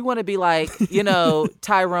money, if you want to be like,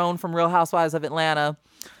 Tyrone from Real Housewives of Atlanta,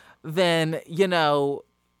 then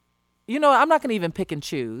I'm not going to even pick and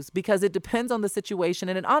choose because it depends on the situation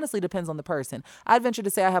and it honestly depends on the person. I'd venture to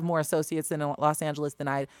say I have more associates in Los Angeles than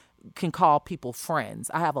I can call people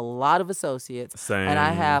friends. I have a lot of associates. Same. And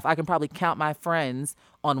I can probably count my friends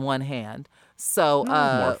on one hand. So I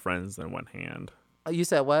have more friends than one hand. you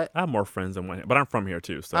said what? I have more friends than one hand, but I'm from here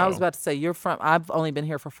too. So I was about to say I've only been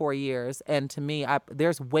here for 4 years, and to me,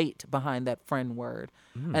 there's weight behind that friend word,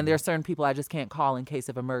 and there are certain people I just can't call in case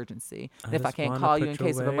of emergency. And if I just can't wanna call you put in your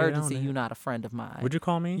case of weight emergency, on it. you're not a friend of mine. Would you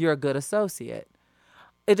call me? You're a good associate.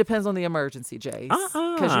 It depends on the emergency, Jace,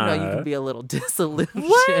 because you can be a little disillusioned.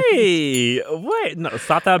 Wait, no,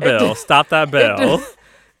 stop that bell. Stop that bell.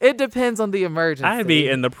 It depends on the emergency. I'd be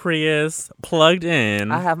in the Prius, plugged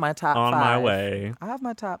in. I have my top on 5. my way. I have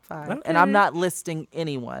my top 5, Okay. and I'm not listing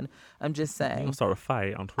anyone. I'm just saying. We'll start a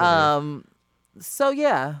fight on Twitter. So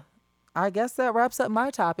yeah, I guess that wraps up my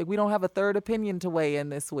topic. We don't have a third opinion to weigh in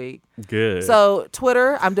this week. Good. So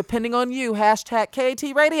Twitter, I'm depending on you. #KAT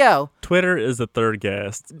Radio. Twitter is the third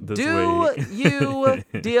guest this Do week. you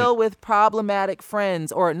deal with problematic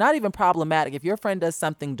friends, or not even problematic? If your friend does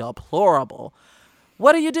something deplorable,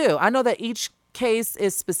 what do? I know that each case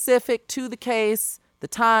is specific to the case, the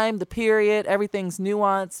time, the period, everything's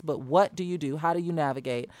nuanced, but what do you do? How do you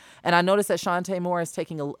navigate? And I noticed that Shantae Moore is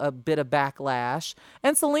taking a bit of backlash,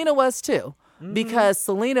 and Selena was too. Because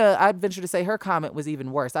Selena, I'd venture to say her comment was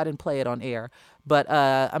even worse. I didn't play it on air, but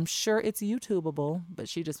I'm sure it's YouTubeable. But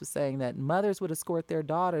she just was saying that mothers would escort their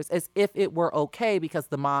daughters as if it were okay because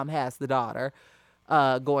the mom has the daughter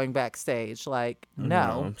going backstage. Like,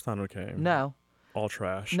 no, it's not okay. no. All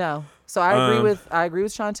trash. No. So I agree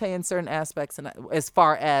with Shantae in certain aspects, and as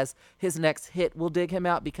far as his next hit will dig him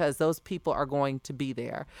out because those people are going to be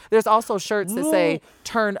there. There's also shirts that say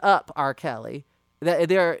 "Turn Up R. Kelly."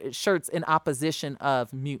 There are shirts in opposition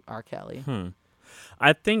of "Mute R. Kelly."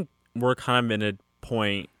 I think we're kind of in a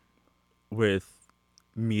point with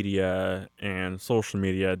media and social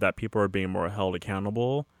media that people are being more held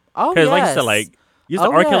accountable. Oh, Because yes. like you said, like Oh,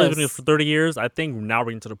 R. Kelly's been doing yes. it for 30 years. I think now we're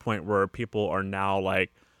getting to the point where people are now like,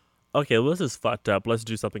 okay, well, this is fucked up. Let's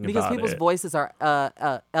do something Because about people's it. voices are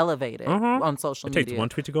elevated on social It media. takes one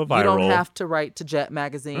tweet to go viral. You don't have to write to Jet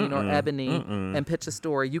Magazine or Ebony and pitch a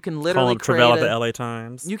story. You can Call literally up Travell at create the a, LA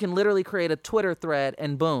Times. you can literally create a Twitter thread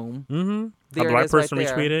and boom. Have There the it right is right person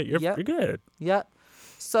there. retweet it. You're good. Yep.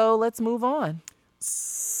 So let's move on.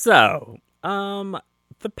 So,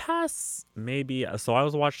 the past so I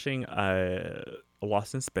was watching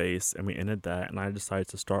Lost in Space, and we ended that, and I decided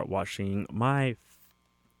to start watching I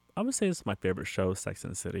would say this is my favorite show, Sex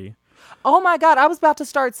and the City. Oh my God, I was about to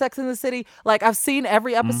start Sex in the City. Like, I've seen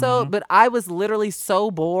every episode, but I was literally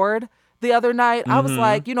so bored the other night. I was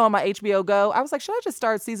like, on my HBO Go, I was like, should I just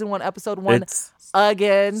start season 1, episode 1 It's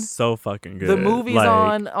again? so fucking good. The movie's Like,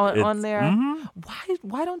 on there.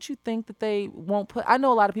 Why don't you think that they won't put? I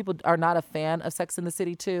know a lot of people are not a fan of Sex in the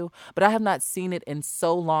City too, but I have not seen it in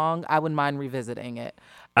so long. I wouldn't mind revisiting it.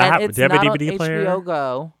 And it's do you have a not DVD on player? HBO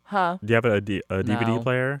Go, huh? Do you have a DVD No.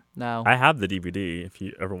 player? No. I have the DVD if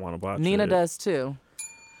you ever want to watch it. Nina does too.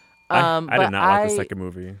 I but did not like the second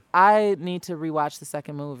movie. I need to rewatch the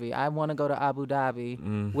second movie. I want to go to Abu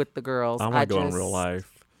Dhabi with the girls. I want to go in real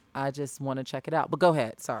life. I just want to check it out. But go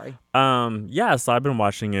ahead. Sorry. So I've been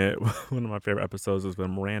watching it. One of my favorite episodes was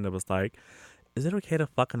when Miranda was like, is it okay to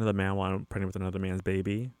fuck another man while I'm pregnant with another man's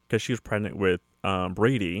baby? Because she was pregnant with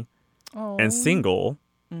Brady and single.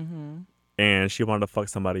 And she wanted to fuck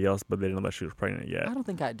somebody else, but they didn't know that she was pregnant yet. I don't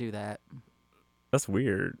think I'd do that. That's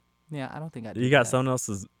weird. Yeah, I don't think I'd do You got that. someone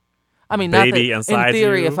else's I mean, baby in inside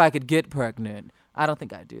theory, you? if I could get pregnant, I don't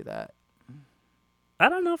think I'd do that. I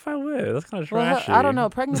don't know if I would. That's kind of Well, trashy. I don't know.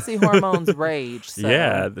 Pregnancy hormones rage. So.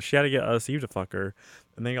 Yeah, she had to get Steve to fuck her,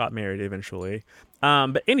 and they got married eventually.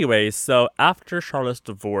 But anyway, so after Charlotte's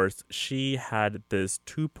divorce, she had this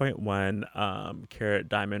 2.1 carat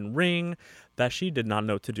diamond ring that she did not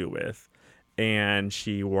know what to do with, and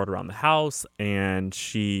she wore it around the house, and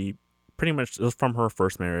she pretty much, it was from her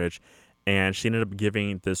first marriage, and she ended up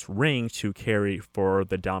giving this ring to Carrie for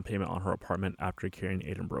the down payment on her apartment after Carrie and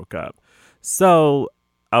Aiden broke up. So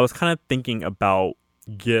I was kind of thinking about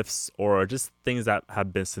gifts or just things that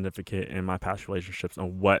have been significant in my past relationships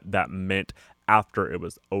and what that meant after it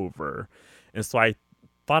was over. And so I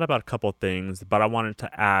thought about a couple of things, but I wanted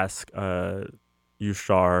to ask you,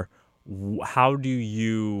 Shar, how do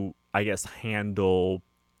you, I guess, handle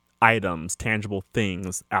items, tangible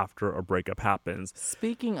things after a breakup happens?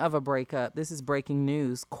 Speaking of a breakup, this is breaking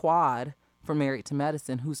news. Quad from Married to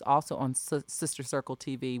Medicine, who's also on Sister Circle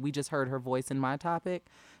TV. We just heard her voice in My Topic.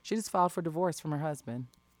 She just filed for divorce from her husband.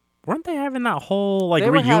 Weren't they having that whole like They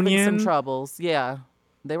were reunion? having some troubles. Yeah,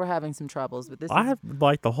 they were having some troubles. But this I is, have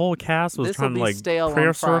like the whole cast was this trying will to be like stale prayer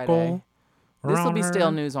on Friday. circle. This will around be her.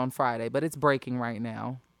 stale news on Friday, but it's breaking right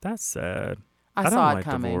now. That's sad. I don't saw it like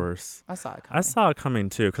coming. divorce. I saw it coming. I saw it coming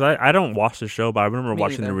too because I don't watch the show, but I remember Me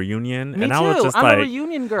watching the neither. reunion, Me and too. I was just I'm like, a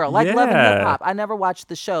reunion girl, like Love and Yeah. Hip Hop. I never watched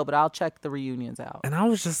the show, but I'll check the reunions out. and I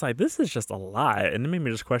was just like, this is just a lot, and it made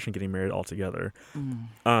me just question getting married altogether.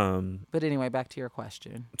 But anyway, back to your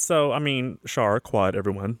question. So I mean, Shar, Quad,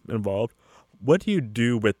 everyone involved. What do you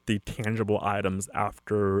do with the tangible items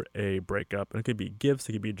after a breakup? And it could be gifts,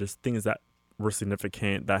 it could be just things that were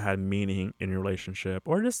significant that had meaning in your relationship,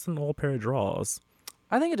 or just an old pair of drawers.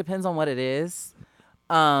 I think it depends on what it is,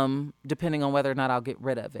 depending on whether or not I'll get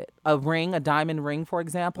rid of it. A ring, a diamond ring, for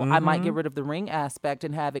example, I might get rid of the ring aspect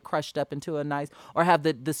and have it crushed up into a nice, or have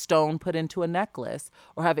the stone put into a necklace,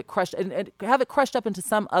 or have it crushed and have it crushed up into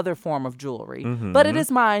some other form of jewelry. But it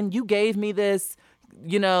is mine. You gave me this,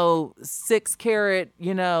 6 carat,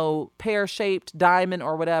 pear shaped diamond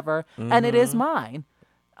or whatever, and it is mine.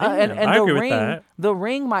 And I the agree with ring, that. the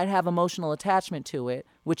ring might have emotional attachment to it,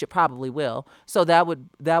 which it probably will. So that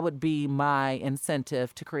would be my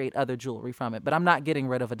incentive to create other jewelry from it. But I'm not getting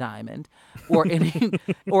rid of a diamond or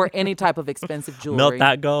any type of expensive jewelry. Melt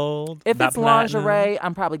that gold. If that it's platinum. lingerie,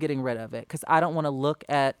 I'm probably getting rid of it because I don't want to look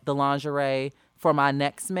at the lingerie for my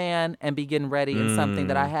next man and be getting ready in something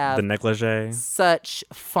that I have The negligee. such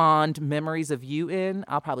fond memories of you in,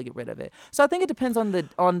 I'll probably get rid of it. So I think it depends on the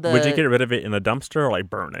Would you get rid of it in the dumpster or like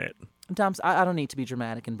burn it? I don't need to be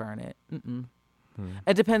dramatic and burn it.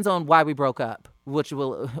 It depends on why we broke up. Which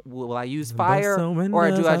will I use fire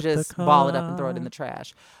or do I just ball it up and throw it in the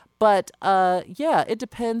trash? But yeah, it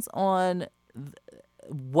depends on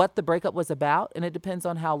what the breakup was about, and it depends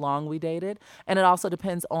on how long we dated, and it also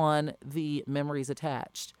depends on the memories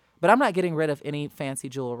attached. But I'm not getting rid of any fancy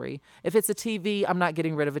jewelry. If it's a TV, I'm not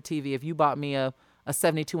getting rid of a TV. If you bought me a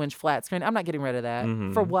 72-inch flat screen, I'm not getting rid of that.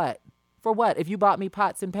 For what? For what? If you bought me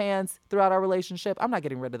pots and pans throughout our relationship, I'm not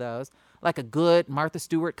getting rid of those. Like a good Martha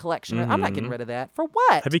Stewart collection, I'm not getting rid of that. For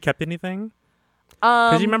what? Have you kept anything?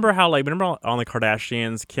 Because you remember how, like, remember on the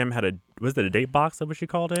Kardashians, Kim had was it a date box? That what she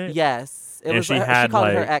called it? Yes. And she she had, called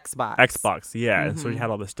it her like, Xbox. Xbox, yeah. And so she had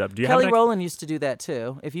all this stuff. Do you Kelly have Rowland used to do that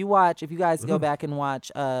too. If you guys go back and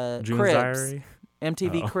watch June's Cribs, Diary?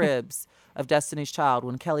 MTV Cribs of Destiny's Child,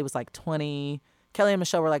 when Kelly was like 20, Kelly and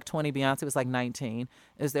Michelle were like 20, Beyonce was like 19.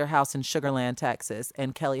 It was their house in Sugar Land, Texas,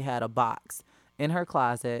 and Kelly had a box in her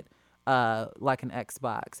closet, like an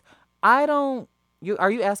Xbox.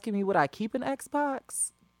 Are you asking me would I keep an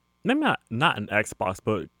Xbox? Maybe not an Xbox,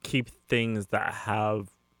 but keep things that have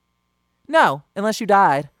No, unless you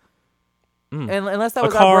died. And unless that a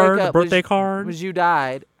was our card, breakup, a birthday card. was you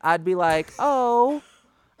died, I'd be like, oh,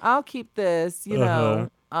 I'll keep this, you know.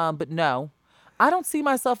 But no, I don't see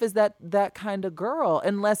myself as that kind of girl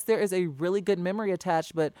unless there is a really good memory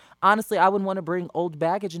attached. But honestly, I wouldn't want to bring old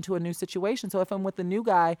baggage into a new situation. So if I'm with the new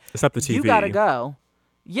guy, Except the TV. you gotta go.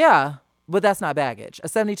 Yeah, but that's not baggage. A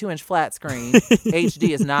 72-inch flat screen HD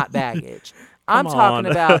is not baggage. I'm Come talking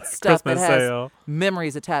on. about stuff that Christmas has sale.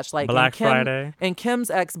 memories attached. Like Black Friday. In Kim's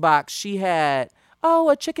Xbox, she had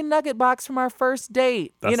a chicken nugget box from our first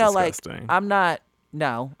date. That's you know, disgusting. like I'm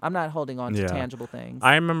not holding on to tangible things.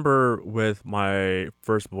 I remember with my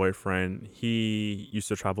first boyfriend, he used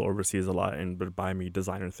to travel overseas a lot and would buy me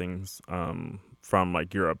designer things from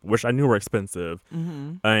like Europe, which I knew were expensive.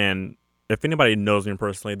 And if anybody knows me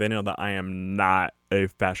personally, they know that I am not a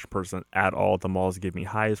fashion person at all. The malls give me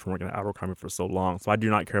highs from working at Abercrombie for so long. So I do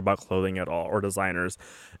not care about clothing at all or designers.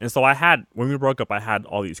 And so when we broke up, I had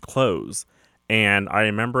all these clothes. And I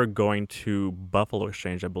remember going to Buffalo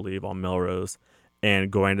Exchange, I believe, on Melrose, and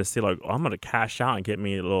going to see, like, I'm going to cash out and get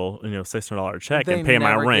me a little, $600 check and pay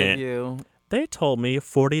my rent. They told me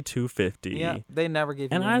 $42.50. Yeah, they never give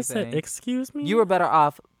you and anything. I said, excuse me? You were better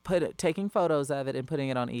off taking photos of it and putting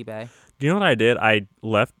it on eBay. Do you know what I did? I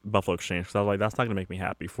left Buffalo Exchange because I was like, that's not going to make me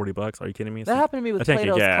happy. $40? Are you kidding me? That happened to me with a tank of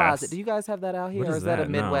Plato's gas. Closet. Do you guys have that out here, What or is that a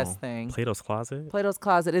Midwest No. thing? Plato's Closet? Plato's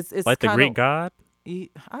Closet. It's Like the Greek god?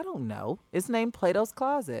 I don't know. It's named Plato's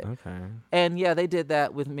Closet. Okay. And yeah, they did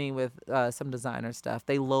that with me with some designer stuff.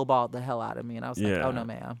 They lowballed the hell out of me, and I was like, Yeah. "Oh no,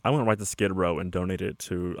 ma'am." I went right to Skid Row and donated it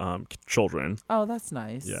to children. Oh, that's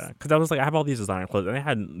nice. Yeah, because I was like, I have all these designer clothes, and I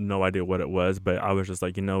had no idea what it was, but I was just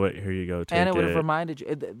like, you know what? Here you go, take And it would it. have reminded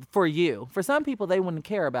you. For you, for some people, they wouldn't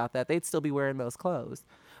care about that. They'd still be wearing those clothes.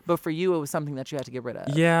 But for you, it was something that you had to get rid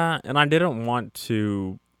of. Yeah, and I didn't want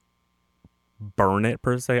to burn it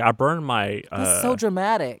per se. I burned my. That's so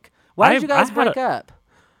dramatic. Why did you guys break up?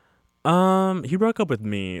 He broke up with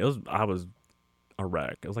me. I was a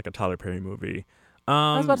wreck. It was like a Tyler Perry movie.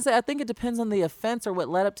 I was about to say, I think it depends on the offense or what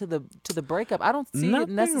led up to the breakup. I don't see it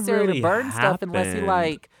Nothing necessary really to burn stuff unless you happened.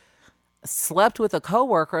 like slept with a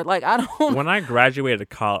coworker. Like I don't. When I graduated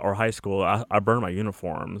college or high school, I burned my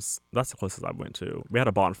uniforms. That's the closest I went to. We had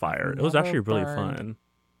a bonfire. It was Never actually really burned fun.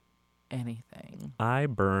 Anything. I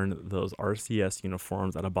burned those RCS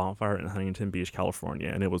uniforms at a bonfire in Huntington Beach,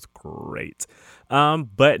 California, and it was great.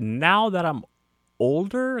 But now that I'm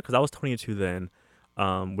older, because I was 22 then,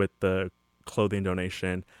 with the clothing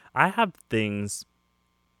donation, I have things.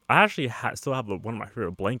 I actually still have one of my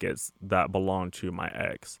favorite blankets that belonged to my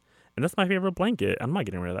ex, and that's my favorite blanket. I'm not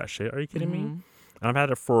getting rid of that shit. Are you kidding me? And I've had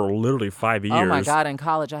it for literally 5 years. Oh my God! In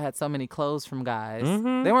college, I had so many clothes from guys.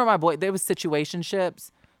 They weren't my boy. They were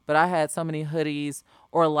situationships, but I had so many hoodies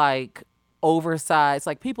or like oversized.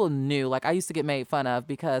 Like people knew. Like I used to get made fun of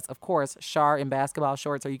because, of course, Shar in basketball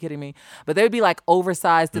shorts. Are you kidding me? But they would be like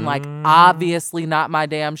oversized and like obviously not my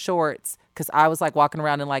damn shorts because I was like walking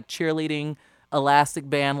around in like cheerleading elastic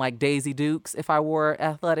band like Daisy Dukes if I wore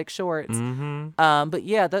athletic shorts. But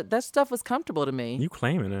yeah, that stuff was comfortable to me. You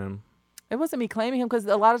claiming him? It wasn't me claiming him because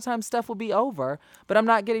a lot of times stuff will be over, but I'm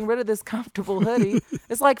not getting rid of this comfortable hoodie.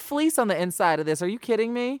 It's like fleece on the inside of this. Are you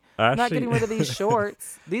kidding me? I'm not Actually- getting rid of these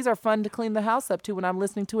shorts. These are fun to clean the house up to when I'm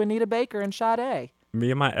listening to Anita Baker and Sade.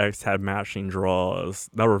 Me and my ex had matching drawers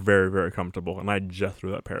that were very, very comfortable, and I just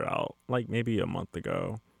threw that pair out like maybe a month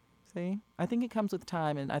ago. See, I think it comes with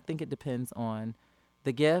time, and I think it depends on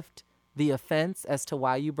the gift, the offense as to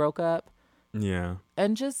why you broke up, Yeah.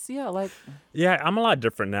 and just like Yeah, I'm a lot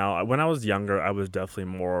different now. When I was younger, I was definitely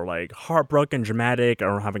more like heartbroken, dramatic,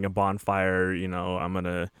 or having a bonfire. I'm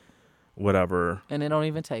gonna whatever. and it don't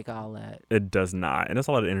even take all that. It does not, and it's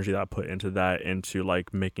a lot of energy that I put into that, into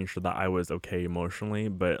like making sure that I was okay emotionally.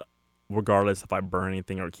 But regardless if I burn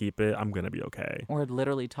anything or keep it, I'm gonna be okay. Or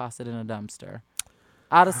literally toss it in a dumpster.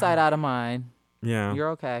 Out of sight, out of mind. Yeah. You're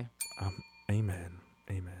okay. Amen.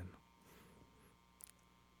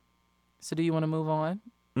 So do you want to move on?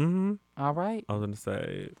 Mm-hmm. All right. I was gonna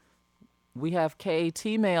say. We have KAT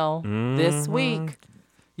mail this week.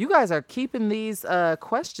 You guys are keeping these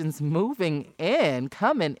questions coming in.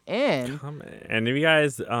 And if you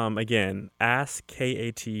guys, again, ask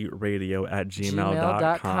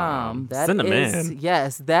katradio@gmail.com. Send them in.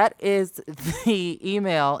 Yes, that is the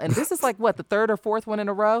email. And this is like, what, the third or fourth one in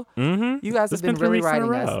a row? Mm-hmm. You guys It's have been been 3 really weeks in a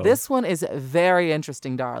writing us. row. This one is very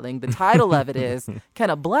interesting, darling. The title of it is, Can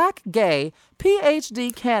a Black Gay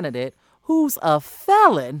PhD Candidate Who's a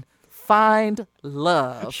Felon Find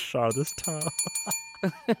Love? Char, this time.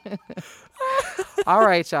 All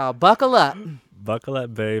right, y'all, buckle up. Buckle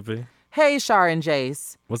up, baby. Hey, Shar and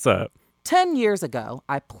Jace. What's up? 10 years ago,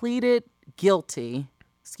 I pled guilty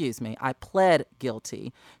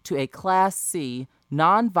to a Class C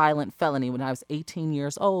nonviolent felony when I was 18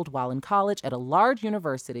 years old while in college at a large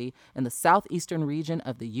university in the southeastern region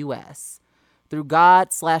of the U.S. Through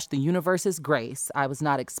God/the universe's grace, I was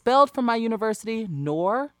not expelled from my university,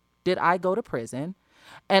 nor did I go to prison.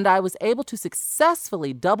 And I was able to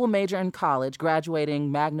successfully double major in college,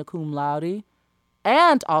 graduating magna cum laude,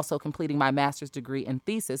 and also completing my master's degree and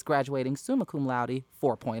thesis, graduating summa cum laude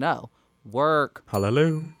 4.0. Work.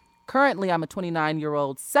 Hallelujah. Currently, I'm a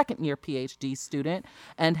 29-year-old second-year PhD student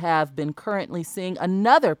and have been currently seeing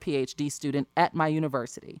another PhD student at my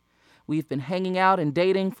university. We've been hanging out and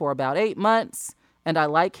dating for about 8 months, and I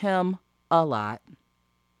like him a lot.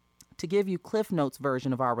 To give you Cliff Notes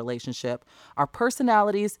version of our relationship, our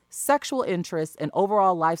personalities, sexual interests, and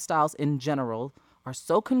overall lifestyles in general are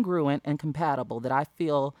so congruent and compatible that I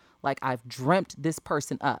feel like I've dreamt this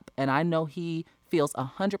person up, and I know he feels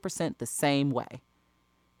 100% the same way.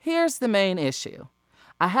 Here's the main issue.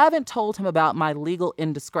 I haven't told him about my legal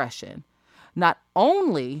indiscretion. Not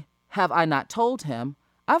only have I not told him,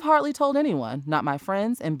 I've hardly told anyone, not my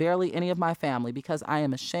friends and barely any of my family, because I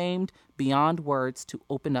am ashamed beyond words to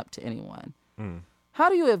open up to anyone. How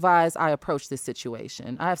do you advise I approach this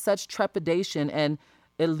situation? I have such trepidation and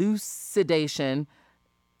elucidation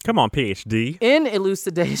Come on, PhD. in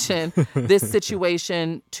elucidation this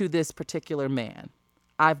situation to this particular man.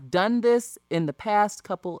 I've done this in the past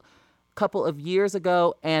couple of years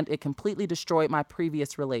ago, and it completely destroyed my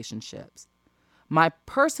previous relationships. My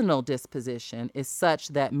personal disposition is such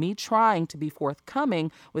that me trying to be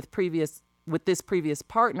forthcoming with this previous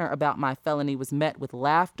partner about my felony was met with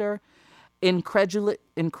laughter,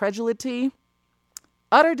 incredulity,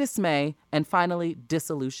 utter dismay, and finally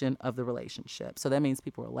dissolution of the relationship. So that means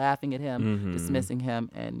people were laughing at him, dismissing him,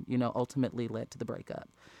 and ultimately led to the breakup.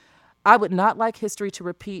 I would not like history to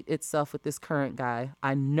repeat itself with this current guy.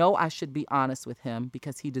 I know I should be honest with him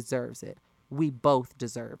because he deserves it. We both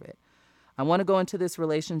deserve it. I want to go into this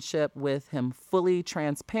relationship with him fully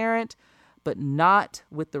transparent, but not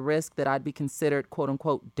with the risk that I'd be considered, quote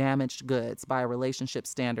unquote, damaged goods by a relationship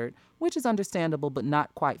standard, which is understandable, but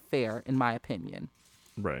not quite fair, in my opinion.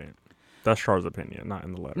 Right. That's Char's opinion, not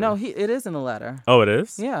in the letter. No, it is in the letter. Oh, it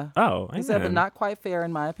is? Yeah. Oh, He said, but amen. not quite fair,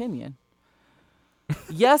 in my opinion.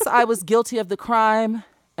 Yes, I was guilty of the crime,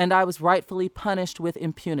 and I was rightfully punished with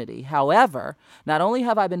impunity. However, not only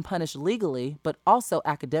have I been punished legally, but also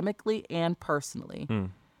academically and personally.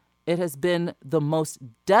 It has been the most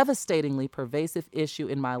devastatingly pervasive issue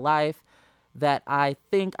in my life that I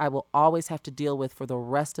think I will always have to deal with for the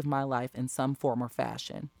rest of my life in some form or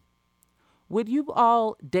fashion. Would you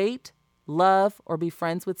all date, love, or be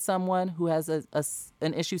friends with someone who has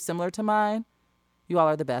an issue similar to mine? You all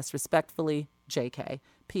are the best. Respectfully, JK.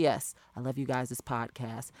 P.S. I love you guys'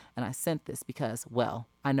 podcast, and I sent this because, well,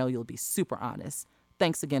 I know you'll be super honest.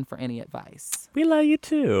 Thanks again for any advice. We love you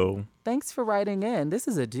too. Thanks for writing in. This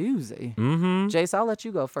is a doozy. Jace, I'll let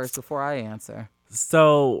you go first before I answer.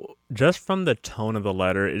 So, just from the tone of the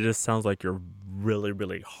letter, it just sounds like you're really,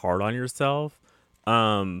 really hard on yourself.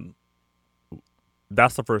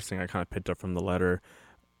 That's the first thing I kind of picked up from the letter.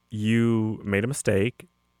 You made a mistake.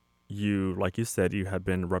 You, like you said, you have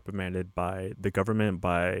been reprimanded by the government,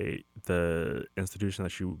 by the institution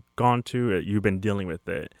that you've gone to, you've been dealing with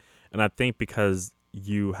it. And I think because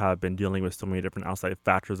you have been dealing with so many different outside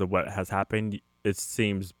factors of what has happened, it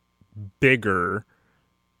seems bigger.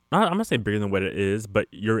 I'm not saying bigger than what it is, but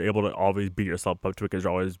you're able to always beat yourself up to it because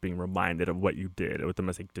you're always being reminded of what you did, with the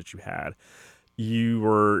mistake that you had. You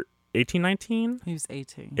were 18, 19? He was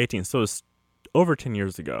 18. 18. So it's over 10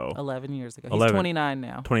 years ago. 11 years ago. 11. He's 29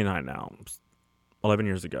 now. 29 now. 11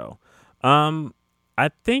 years ago. I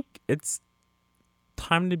think it's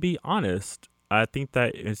time to be honest. I think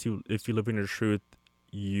that if you live in your truth,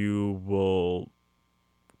 you will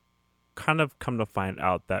kind of come to find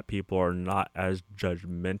out that people are not as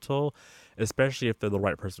judgmental, especially if they're the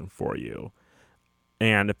right person for you.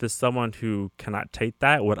 And if it's someone who cannot take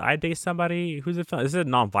that, would I date somebody who's is it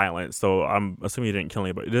non-violent? So I'm assuming you didn't kill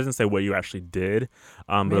anybody. It doesn't say what you actually did.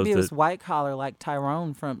 Maybe it was white collar, like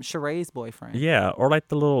Tyrone from Sheree's boyfriend. Yeah, or like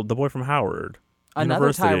the boy from Howard Another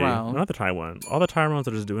University. Tyrone. Another Tyrone. All the Tyrones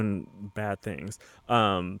are just doing bad things.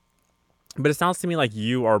 But it sounds to me like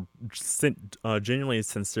you are genuinely,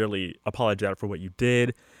 sincerely apologetic for what you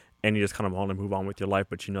did, and you just kind of want to move on with your life.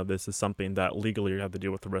 But you know this is something that legally you have to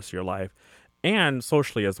deal with the rest of your life, and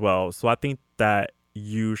socially as well. So I think that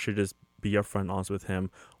you should just be upfront and honest with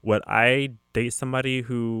him. Would I date somebody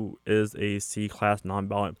who is a C-class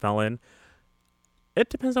non-violent felon? It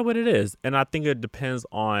depends on what it is, and I think it depends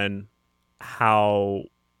on how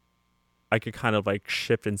I could kind of like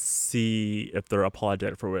shift and see if they're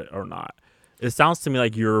apologetic for it or not. It sounds to me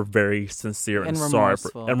like you're very sincere and sorry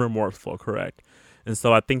and remorseful, correct? And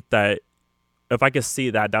so I think that if I could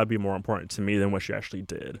see that, that would be more important to me than what she actually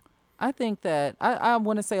did. I think that I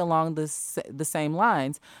want to say along the same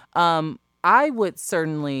lines. I would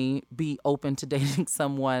certainly be open to dating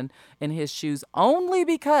someone in his shoes only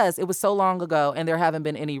because it was so long ago and there haven't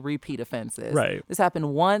been any repeat offenses. Right. This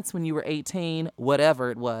happened once when you were 18,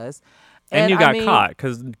 whatever it was. And you got caught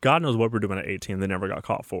because God knows what we're doing at 18 they never got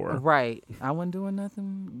caught for. Right. I wasn't doing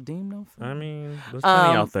nothing deemed no fun. I mean, there's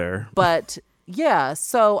plenty out there. But yeah,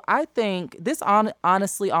 so I think this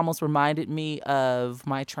honestly almost reminded me of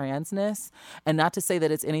my transness. And not to say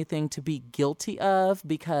that it's anything to be guilty of,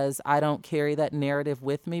 because I don't carry that narrative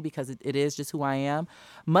with me, because it is just who I am.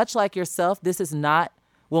 Much like yourself, this is not,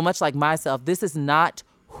 well, much like myself, this is not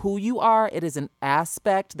who you are. It is an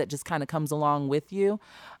aspect that just kind of comes along with you.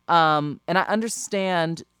 And I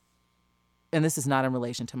understand, and this is not in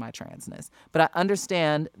relation to my transness, but I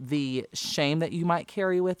understand the shame that you might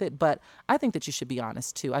carry with it. But I think that you should be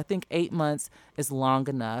honest too. I think 8 months is long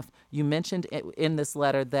enough. You mentioned in this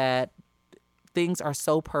letter that things are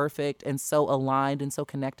so perfect and so aligned and so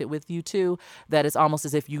connected with you two that it's almost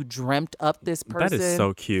as if you dreamt up this person. That is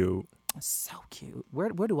so cute. So cute. Where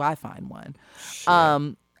do I find one?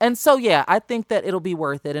 And so, yeah, I think that it'll be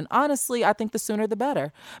worth it. And honestly, I think the sooner the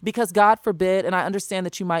better, because God forbid, and I understand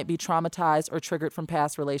that you might be traumatized or triggered from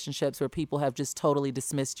past relationships where people have just totally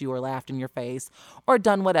dismissed you or laughed in your face or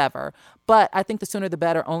done whatever. But I think the sooner the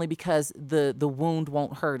better, only because the wound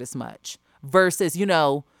won't hurt as much versus, you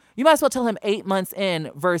know, you might as well tell him 8 months in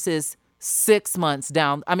versus 6 months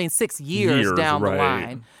down. I mean, 6 years down the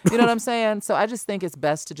line. You know what I'm saying? So I just think it's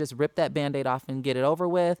best to just rip that Band-Aid off and get it over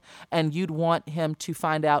with. And you'd want him to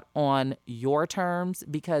find out on your terms,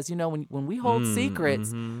 because, you know, when we hold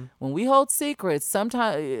secrets,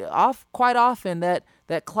 sometimes quite often that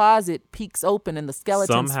closet peeks open and the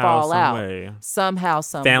skeletons fall out. Somehow,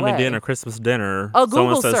 some Family way. dinner, Christmas dinner. A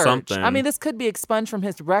Google says search. something. I mean, this could be expunged from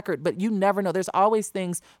his record, but you never know. There's always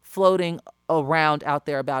things floating around out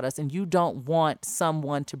there about us, and you don't want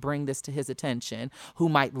someone to bring this to his attention who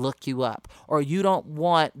might look you up, or you don't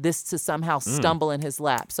want this to somehow stumble in his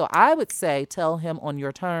lap. So I would say tell him on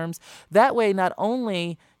your terms. That way, not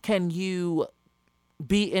only can you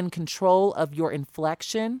be in control of your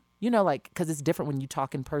inflection, you know, like, because it's different when you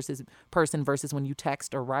talk in person versus when you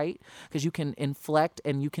text or write, because you can inflect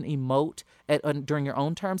and you can emote during your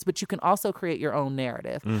own terms, but you can also create your own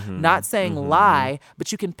narrative. Not saying lie,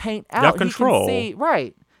 but you can paint out. You have control.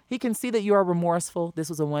 He can see that you are remorseful. This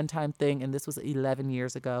was a one-time thing, and this was 11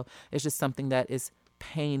 years ago. It's just something that is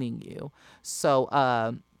paining you. So,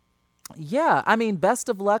 yeah, I mean, best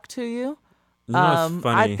of luck to you. Funny.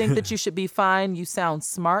 I think that you should be fine. You sound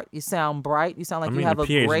smart. You sound bright. You sound like you have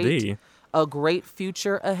a great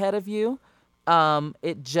future ahead of you.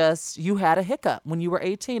 You had a hiccup when you were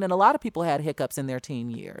 18, and a lot of people had hiccups in their teen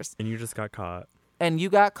years. And you just got caught. And you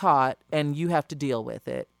got caught, and you have to deal with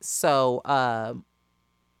it. So,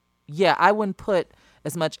 yeah, I wouldn't put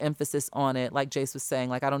as much emphasis on it. Like Jace was saying,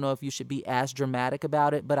 like, I don't know if you should be as dramatic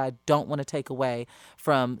about it, but I don't want to take away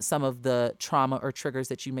from some of the trauma or triggers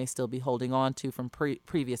that you may still be holding on to from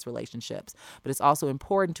previous relationships. But it's also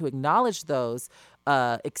important to acknowledge those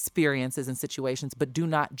experiences and situations, but do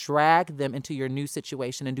not drag them into your new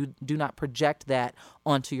situation, and do not project that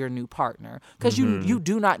onto your new partner, because you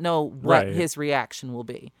do not know what his reaction will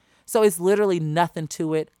be. So it's literally nothing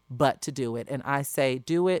to it but to do it. And I say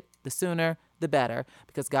do it, the sooner the better,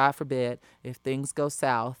 because God forbid if things go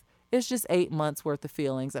south, it's just 8 months worth of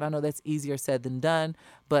feelings. And I know that's easier said than done,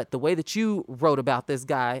 but the way that you wrote about this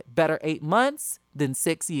guy, better 8 months than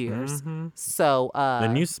 6 years. So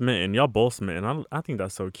and you smitten, y'all both smitten. I think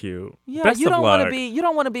that's so cute. Yeah, Best you of don't luck.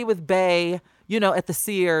 want to be with Bae, at the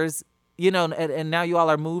Sears, and now you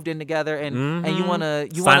all are moved in together, and you want to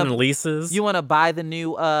signing leases. You want to buy the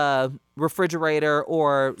new refrigerator,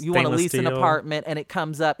 or you want to Stainless lease an steel. apartment, and it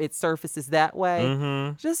comes up, it surfaces that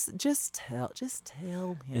way. Just tell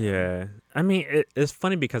him. Yeah. I mean, it's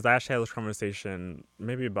funny because I actually had this conversation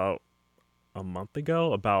maybe about a month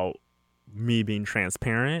ago about me being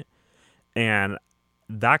transparent. And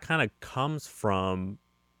that kind of comes from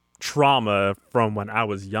trauma from when I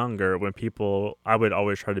was younger, when I would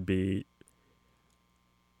always try to be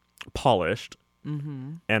polished.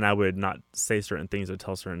 And I would not say certain things or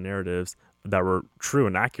tell certain narratives that were true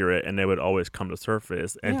and accurate, and they would always come to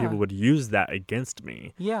surface, and people would use that against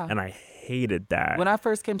me. Yeah. And I hated that. When I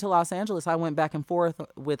first came to Los Angeles, I went back and forth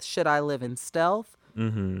with, should I live in stealth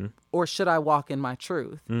or should I walk in my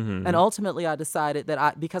truth? And ultimately I decided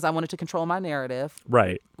that because I wanted to control my narrative,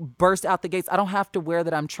 Right. burst out the gates. I don't have to wear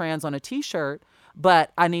that I'm trans on a t-shirt,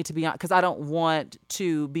 but I need to be on, because I don't want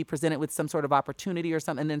to be presented with some sort of opportunity or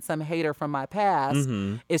something, and then some hater from my past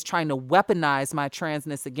is trying to weaponize my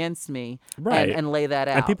transness against me, Right. and lay that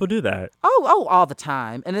out. And people do that. Oh, all the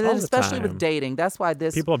time. And then All the especially with time. dating. That's why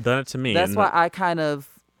People have done it to me. that's and why I kind of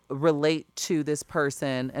relate to this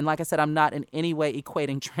person. And like I said, I'm not in any way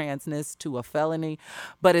equating transness to a felony,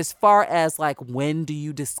 but as far as like, when do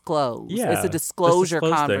you disclose? Yeah, It's a disclosure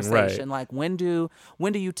disclose thing, conversation. right. Like, when do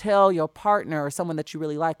you tell your partner or someone that you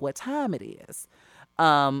really like what time it is?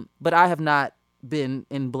 But I have not been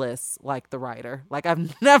in bliss like the writer. Like,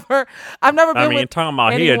 I've never been I mean, with talking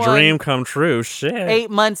about he a anyone dream come true. Shit. 8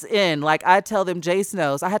 months in. Like, I tell them, Jace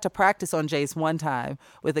knows. I had to practice on Jace one time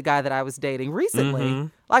with a guy that I was dating recently,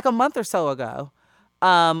 like a month or so ago,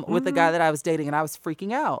 with the guy that I was dating, and I was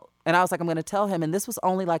freaking out. And I was like, I'm going to tell him. And this was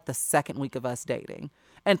only like the second week of us dating.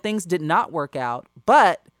 And things did not work out,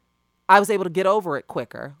 but I was able to get over it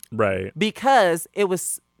quicker Right. because it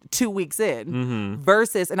was 2 weeks in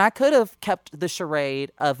versus, and I could have kept the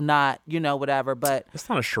charade of not, whatever, but It's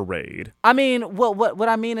not a charade. I mean, what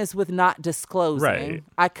I mean is with not disclosing. Right.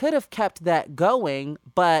 I could have kept that going,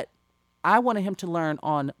 but I wanted him to learn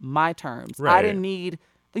on my terms. I Right. didn't need,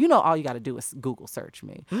 all you got to do is Google search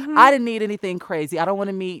me. I didn't need anything crazy. I don't want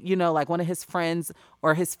to meet, like one of his friends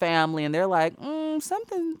or his family, and they're like,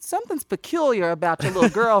 something's peculiar about your little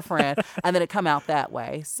girlfriend, and then it come out that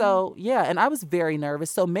way. So yeah, and I was very nervous.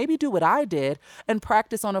 So maybe do what I did and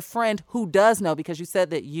practice on a friend who does know, because you said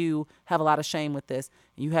that you have a lot of shame with this.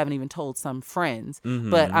 You haven't even told some friends,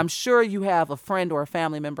 but I'm sure you have a friend or a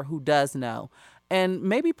family member who does know. And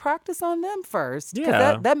maybe practice on them first. 'Cause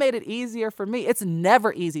Yeah. that made it easier for me. It's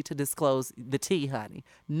never easy to disclose the tea, honey.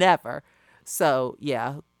 Never. So,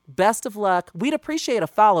 yeah. Best of luck. We'd appreciate a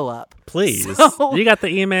follow-up. Please. So- You got the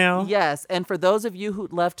email? Yes. And for those of you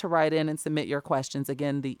who'd love to write in and submit your questions,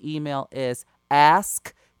 again, the email is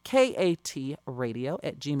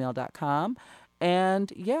askkatradio@gmail.com.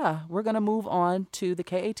 And yeah, we're going to move on to the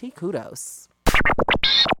KAT kudos.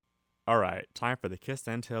 All right. Time for the Kiss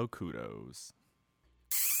and Tell kudos.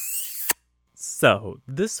 So,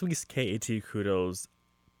 this week's KAT kudos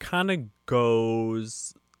kind of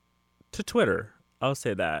goes to Twitter. I'll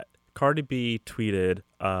say that. Cardi B tweeted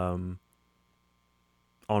on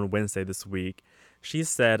Wednesday this week. She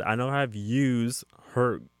said, I know I've used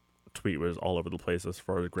her tweet was all over the place as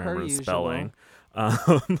far as grammar and usual. spelling.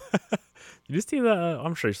 Did you see the?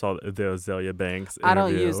 I'm sure you saw the Azalea Banks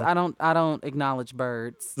interview. I don't acknowledge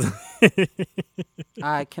birds.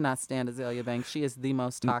 I cannot stand Azalea Banks. She is the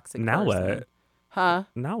most toxic Now person. what? Huh?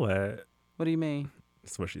 Now what? What do you mean?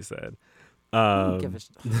 That's what she said. I don't give a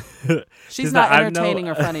She's not entertaining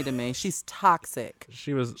or funny to me. She's toxic.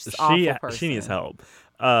 She was She's an she awful she needs person. help.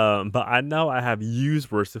 But I know I have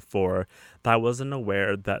used words before that I wasn't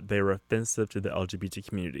aware that they were offensive to the LGBT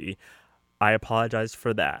community. I apologize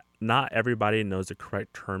for that. Not everybody knows the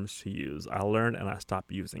correct terms to use. I learned and I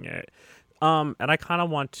stopped using it. And I kind of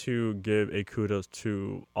want to give a kudos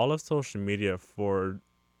to all of social media for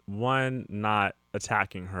one, not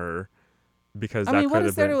attacking her because I that mean, could what have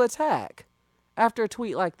is there been. to attack after a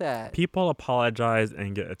tweet like that? People apologize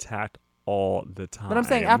and get attacked all the time. But I'm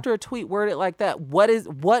saying after a tweet worded like that,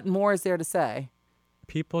 what more is there to say?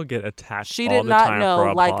 people get attacked She all did the not time know,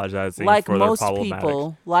 for like apologizing like for their most problematic.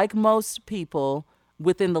 people, like most people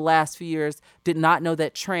within the last few years did not know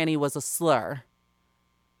that tranny was a slur,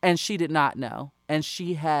 and she did not know, and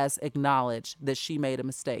she has acknowledged that she made a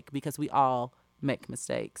mistake because we all make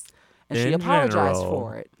mistakes, and she In apologized general,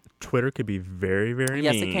 for it. Twitter could be very, very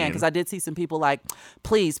Yes, mean. it can, because I did see some people like,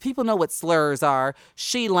 please, people know what slurs are.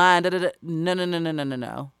 She lied. Da, da, da. No, no, no, no, no, no,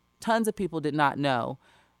 no. Tons of people did not know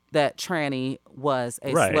that tranny was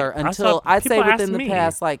a Right. slur I saw until I'd say people within ask the me.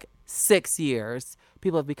 past like 6 years,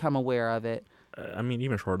 people have become aware of it. I mean,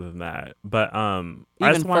 even shorter than that. But I Even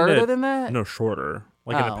just wanted further to, than that? No, shorter.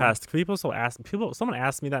 Like in the Oh. past, someone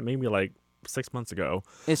asked me that maybe like 6 months ago.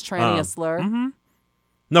 Is tranny a Um, slur?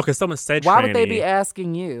 No, because someone said Why tranny. would they be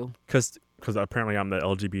asking you? Because apparently I'm the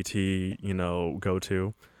LGBT,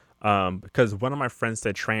 go-to. Because one of my friends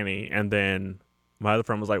said tranny, and then my other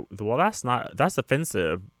friend was like, "Well, that's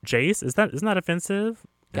offensive. Jace, isn't that offensive?"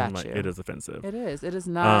 And I'm Got like, you. it is offensive. It is. It is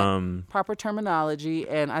not Um, proper terminology,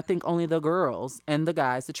 and I think only the girls and the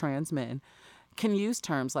guys, the trans men, can use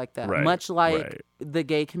terms like that. Right, Much like right. the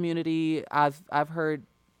gay community, I've heard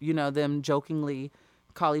them jokingly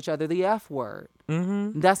call each other the F word.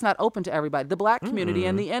 Mm-hmm. That's not open to everybody. The black community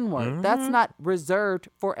and the N word. That's not reserved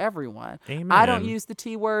for everyone. I don't Amen. use the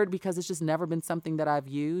T word because it's just never been something that I've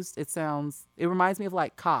used. It reminds me of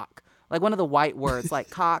like cock, like one of the white words, like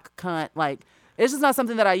cock, cunt, like it's just not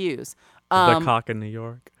something that I use. the cock in New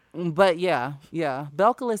York. But yeah.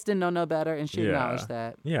 Belcalis didn't know no better, and she acknowledged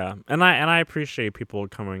that. Yeah, and I appreciate people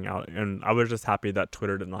coming out, and I was just happy that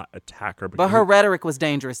Twitter did not attack her. But because her rhetoric was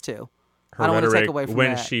dangerous too. her I don't want to take rhetoric away from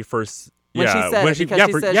when that. she first. When she said it, because she said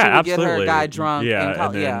she would get her guy drunk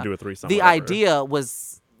and then do a threesome. The whatever. idea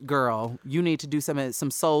was, girl, you need to do some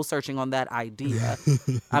soul searching on that idea.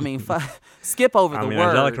 I mean, skip over the word.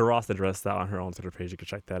 Angelica Ross addressed that on her own Twitter page. You can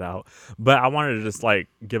check that out. But I wanted to just like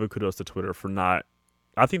give a kudos to Twitter for not.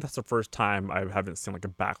 I think that's the first time I haven't seen like a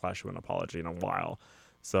backlash to an apology in a while.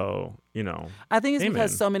 So I think it's Amen.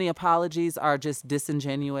 because so many apologies are just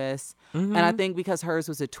disingenuous, Mm-hmm. and I think because hers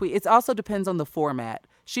was a tweet. It also depends on the format.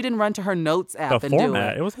 She didn't run to her notes app The and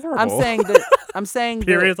format? do it. It was horrible. I'm saying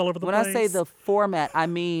Periods all over the when I say place. the format, I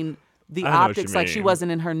mean the I know what you optics. Like she mean.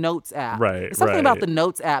 wasn't in her notes app. Right, It's something about right. the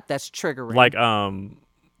notes app that's triggering. like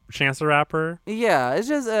Chance the Rapper, yeah, it's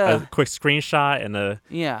just a quick screenshot and a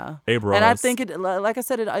yeah. Abros. And I think it, like I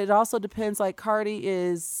said, it also depends. Like Cardi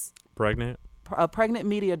is pregnant. a pregnant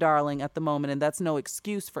media darling at the moment, and that's no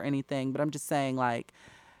excuse for anything. But I'm just saying, like,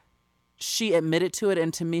 she admitted to it,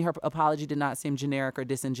 and to me, her apology did not seem generic or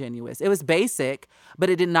disingenuous. It was basic, but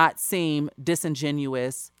it did not seem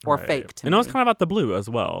disingenuous or Right. fake to And me. it was kind of about the blue as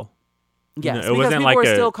well. Yes, it because wasn't people like were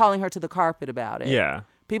a- still calling her to the carpet about it. Yeah.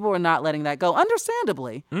 People were not letting that go,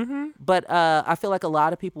 understandably. Mm-hmm. But I feel like a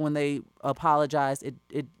lot of people, when they apologize,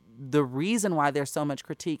 the reason why there's so much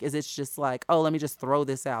critique is it's just like, oh, let me just throw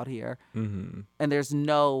this out here, and there's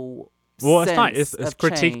no. Well, it's not. sense It's of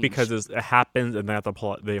critique change. because it happens, and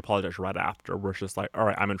they apologize right after. We're just like, all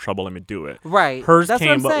right, I'm in trouble. Let me do it. Right. Hers That's what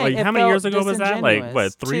came, I'm saying. like It how many years felt ago was that? Like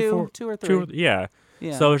what? disingenuous. Two or three. Yeah.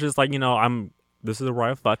 Yeah. So it's just like This is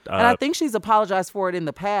where I fucked up. And I think she's apologized for it in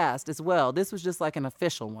the past as well. This was just like an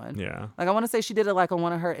official one. Yeah. Like I want to say she did it like on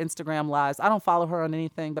one of her Instagram lives. I don't follow her on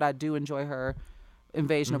anything, but I do enjoy her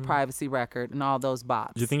invasion of privacy record and all those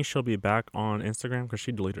bots. Do you think she'll be back on Instagram because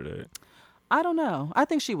she deleted it? I don't know. I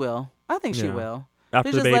think she will. I think she Yeah. will.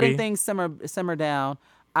 After They're the just letting baby? things simmer down.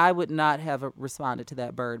 I would not have responded to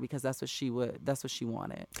that bird because that's what she wanted. I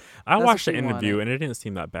That's what watched the she interview wanted. and it didn't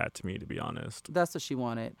seem that bad to me, to be honest. That's what she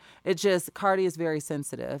wanted. It just Cardi is very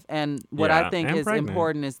sensitive, and what I Yeah, think and is pregnant.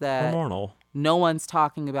 important is that Hormonal. no one's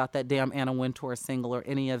talking about that damn Anna Wintour single or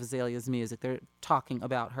any of Azalea's music. They're talking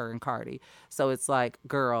about her and Cardi. So it's like,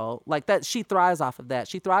 girl, like that. She thrives off of that.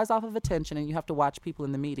 She thrives off of attention, and you have to watch people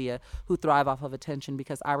in the media who thrive off of attention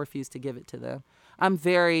because I refuse to give it to them. I'm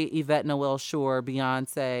very Yvette Noel Sure,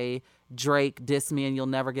 Beyonce, Drake, diss me and you'll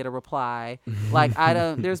never get a reply. Like I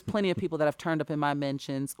don't. There's plenty of people that have turned up in my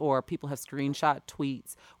mentions, or people have screenshot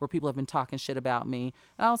tweets where people have been talking shit about me.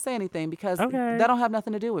 And I don't say anything because Okay. that don't have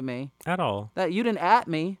nothing to do with me. At all. That you didn't at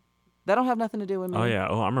me. That don't have nothing to do with me. Oh, yeah.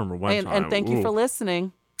 Oh, I remember one And, time. and thank you for Oof.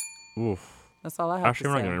 listening. Oof. That's all I have Actually, to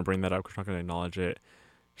we're say. not going to bring that up because we're not going to acknowledge it.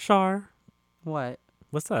 Shar, What?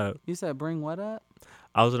 what's up? You said bring what up?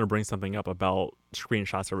 I was going to bring something up about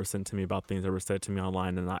screenshots that were sent to me about things that were said to me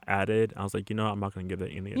online and not added. I was like, I'm not going to give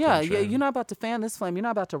that any attention. Yeah, you're not about to fan this flame. You're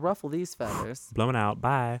not about to ruffle these feathers. Blowing out.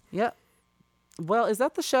 Bye. Yep. Well, is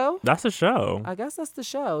that the show? That's the show. I guess that's the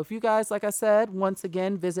show. If you guys, like I said, once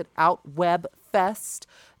again, visit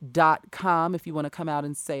outwebfest.com if you want to come out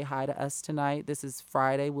and say hi to us tonight. This is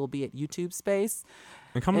Friday. We'll be at YouTube Space.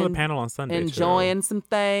 And come to the panel on Sunday, enjoying some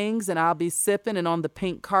things, and I'll be sipping and on the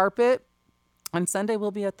pink carpet. On Sunday,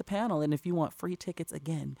 we'll be at the panel. And if you want free tickets,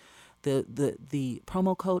 again, the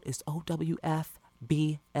promo code is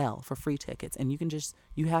OWFBL for free tickets. And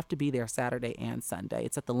you have to be there Saturday and Sunday.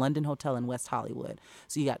 It's at the London Hotel in West Hollywood.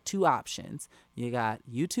 So you got two options. You got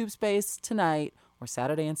YouTube Space tonight or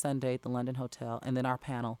Saturday and Sunday at the London Hotel. And then our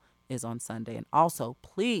panel is on Sunday. And also,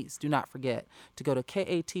 please do not forget to go to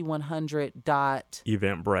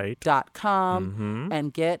kat100.eventbrite.com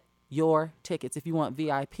and get your tickets. If you want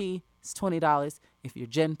VIP, it's $20. If you're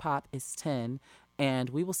Gen Pop, it's $10. And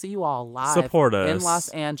we will see you all live Support us. in Los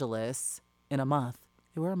Angeles in a month.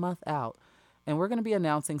 We're a month out. And we're going to be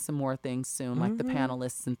announcing some more things soon, like the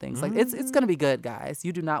panelists and things. Like it's going to be good, guys.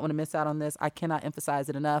 You do not want to miss out on this. I cannot emphasize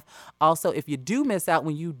it enough. Also, if you do miss out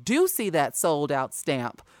when you do see that sold out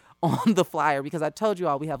stamp on the flyer, because I told you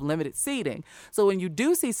all we have limited seating. So when you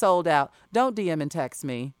do see sold out, don't DM and text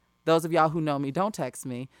me. Those of y'all who know me, don't text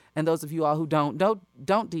me. And those of you all who don't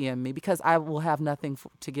DM me, because I will have nothing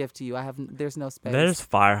to give to you. There's no space. There's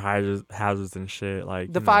fire hazards and shit.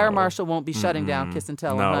 Like the fire marshal won't be shutting down Kiss and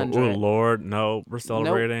Tell 100. Oh Lord, no, we're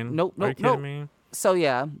celebrating. Nope. Are you kidding me? So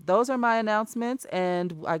yeah, those are my announcements,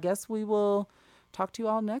 and I guess we will talk to you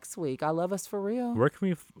all next week. I love us for real. Where can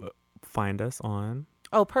we find us on?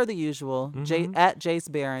 Oh, per the usual, at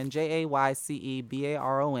Jace Barron,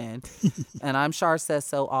 JAYCEBARON. And I'm Char Says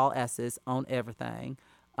So, all S's on everything.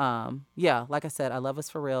 Yeah, like I said, I love us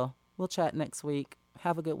for real. We'll chat next week.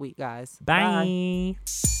 Have a good week, guys. Bye.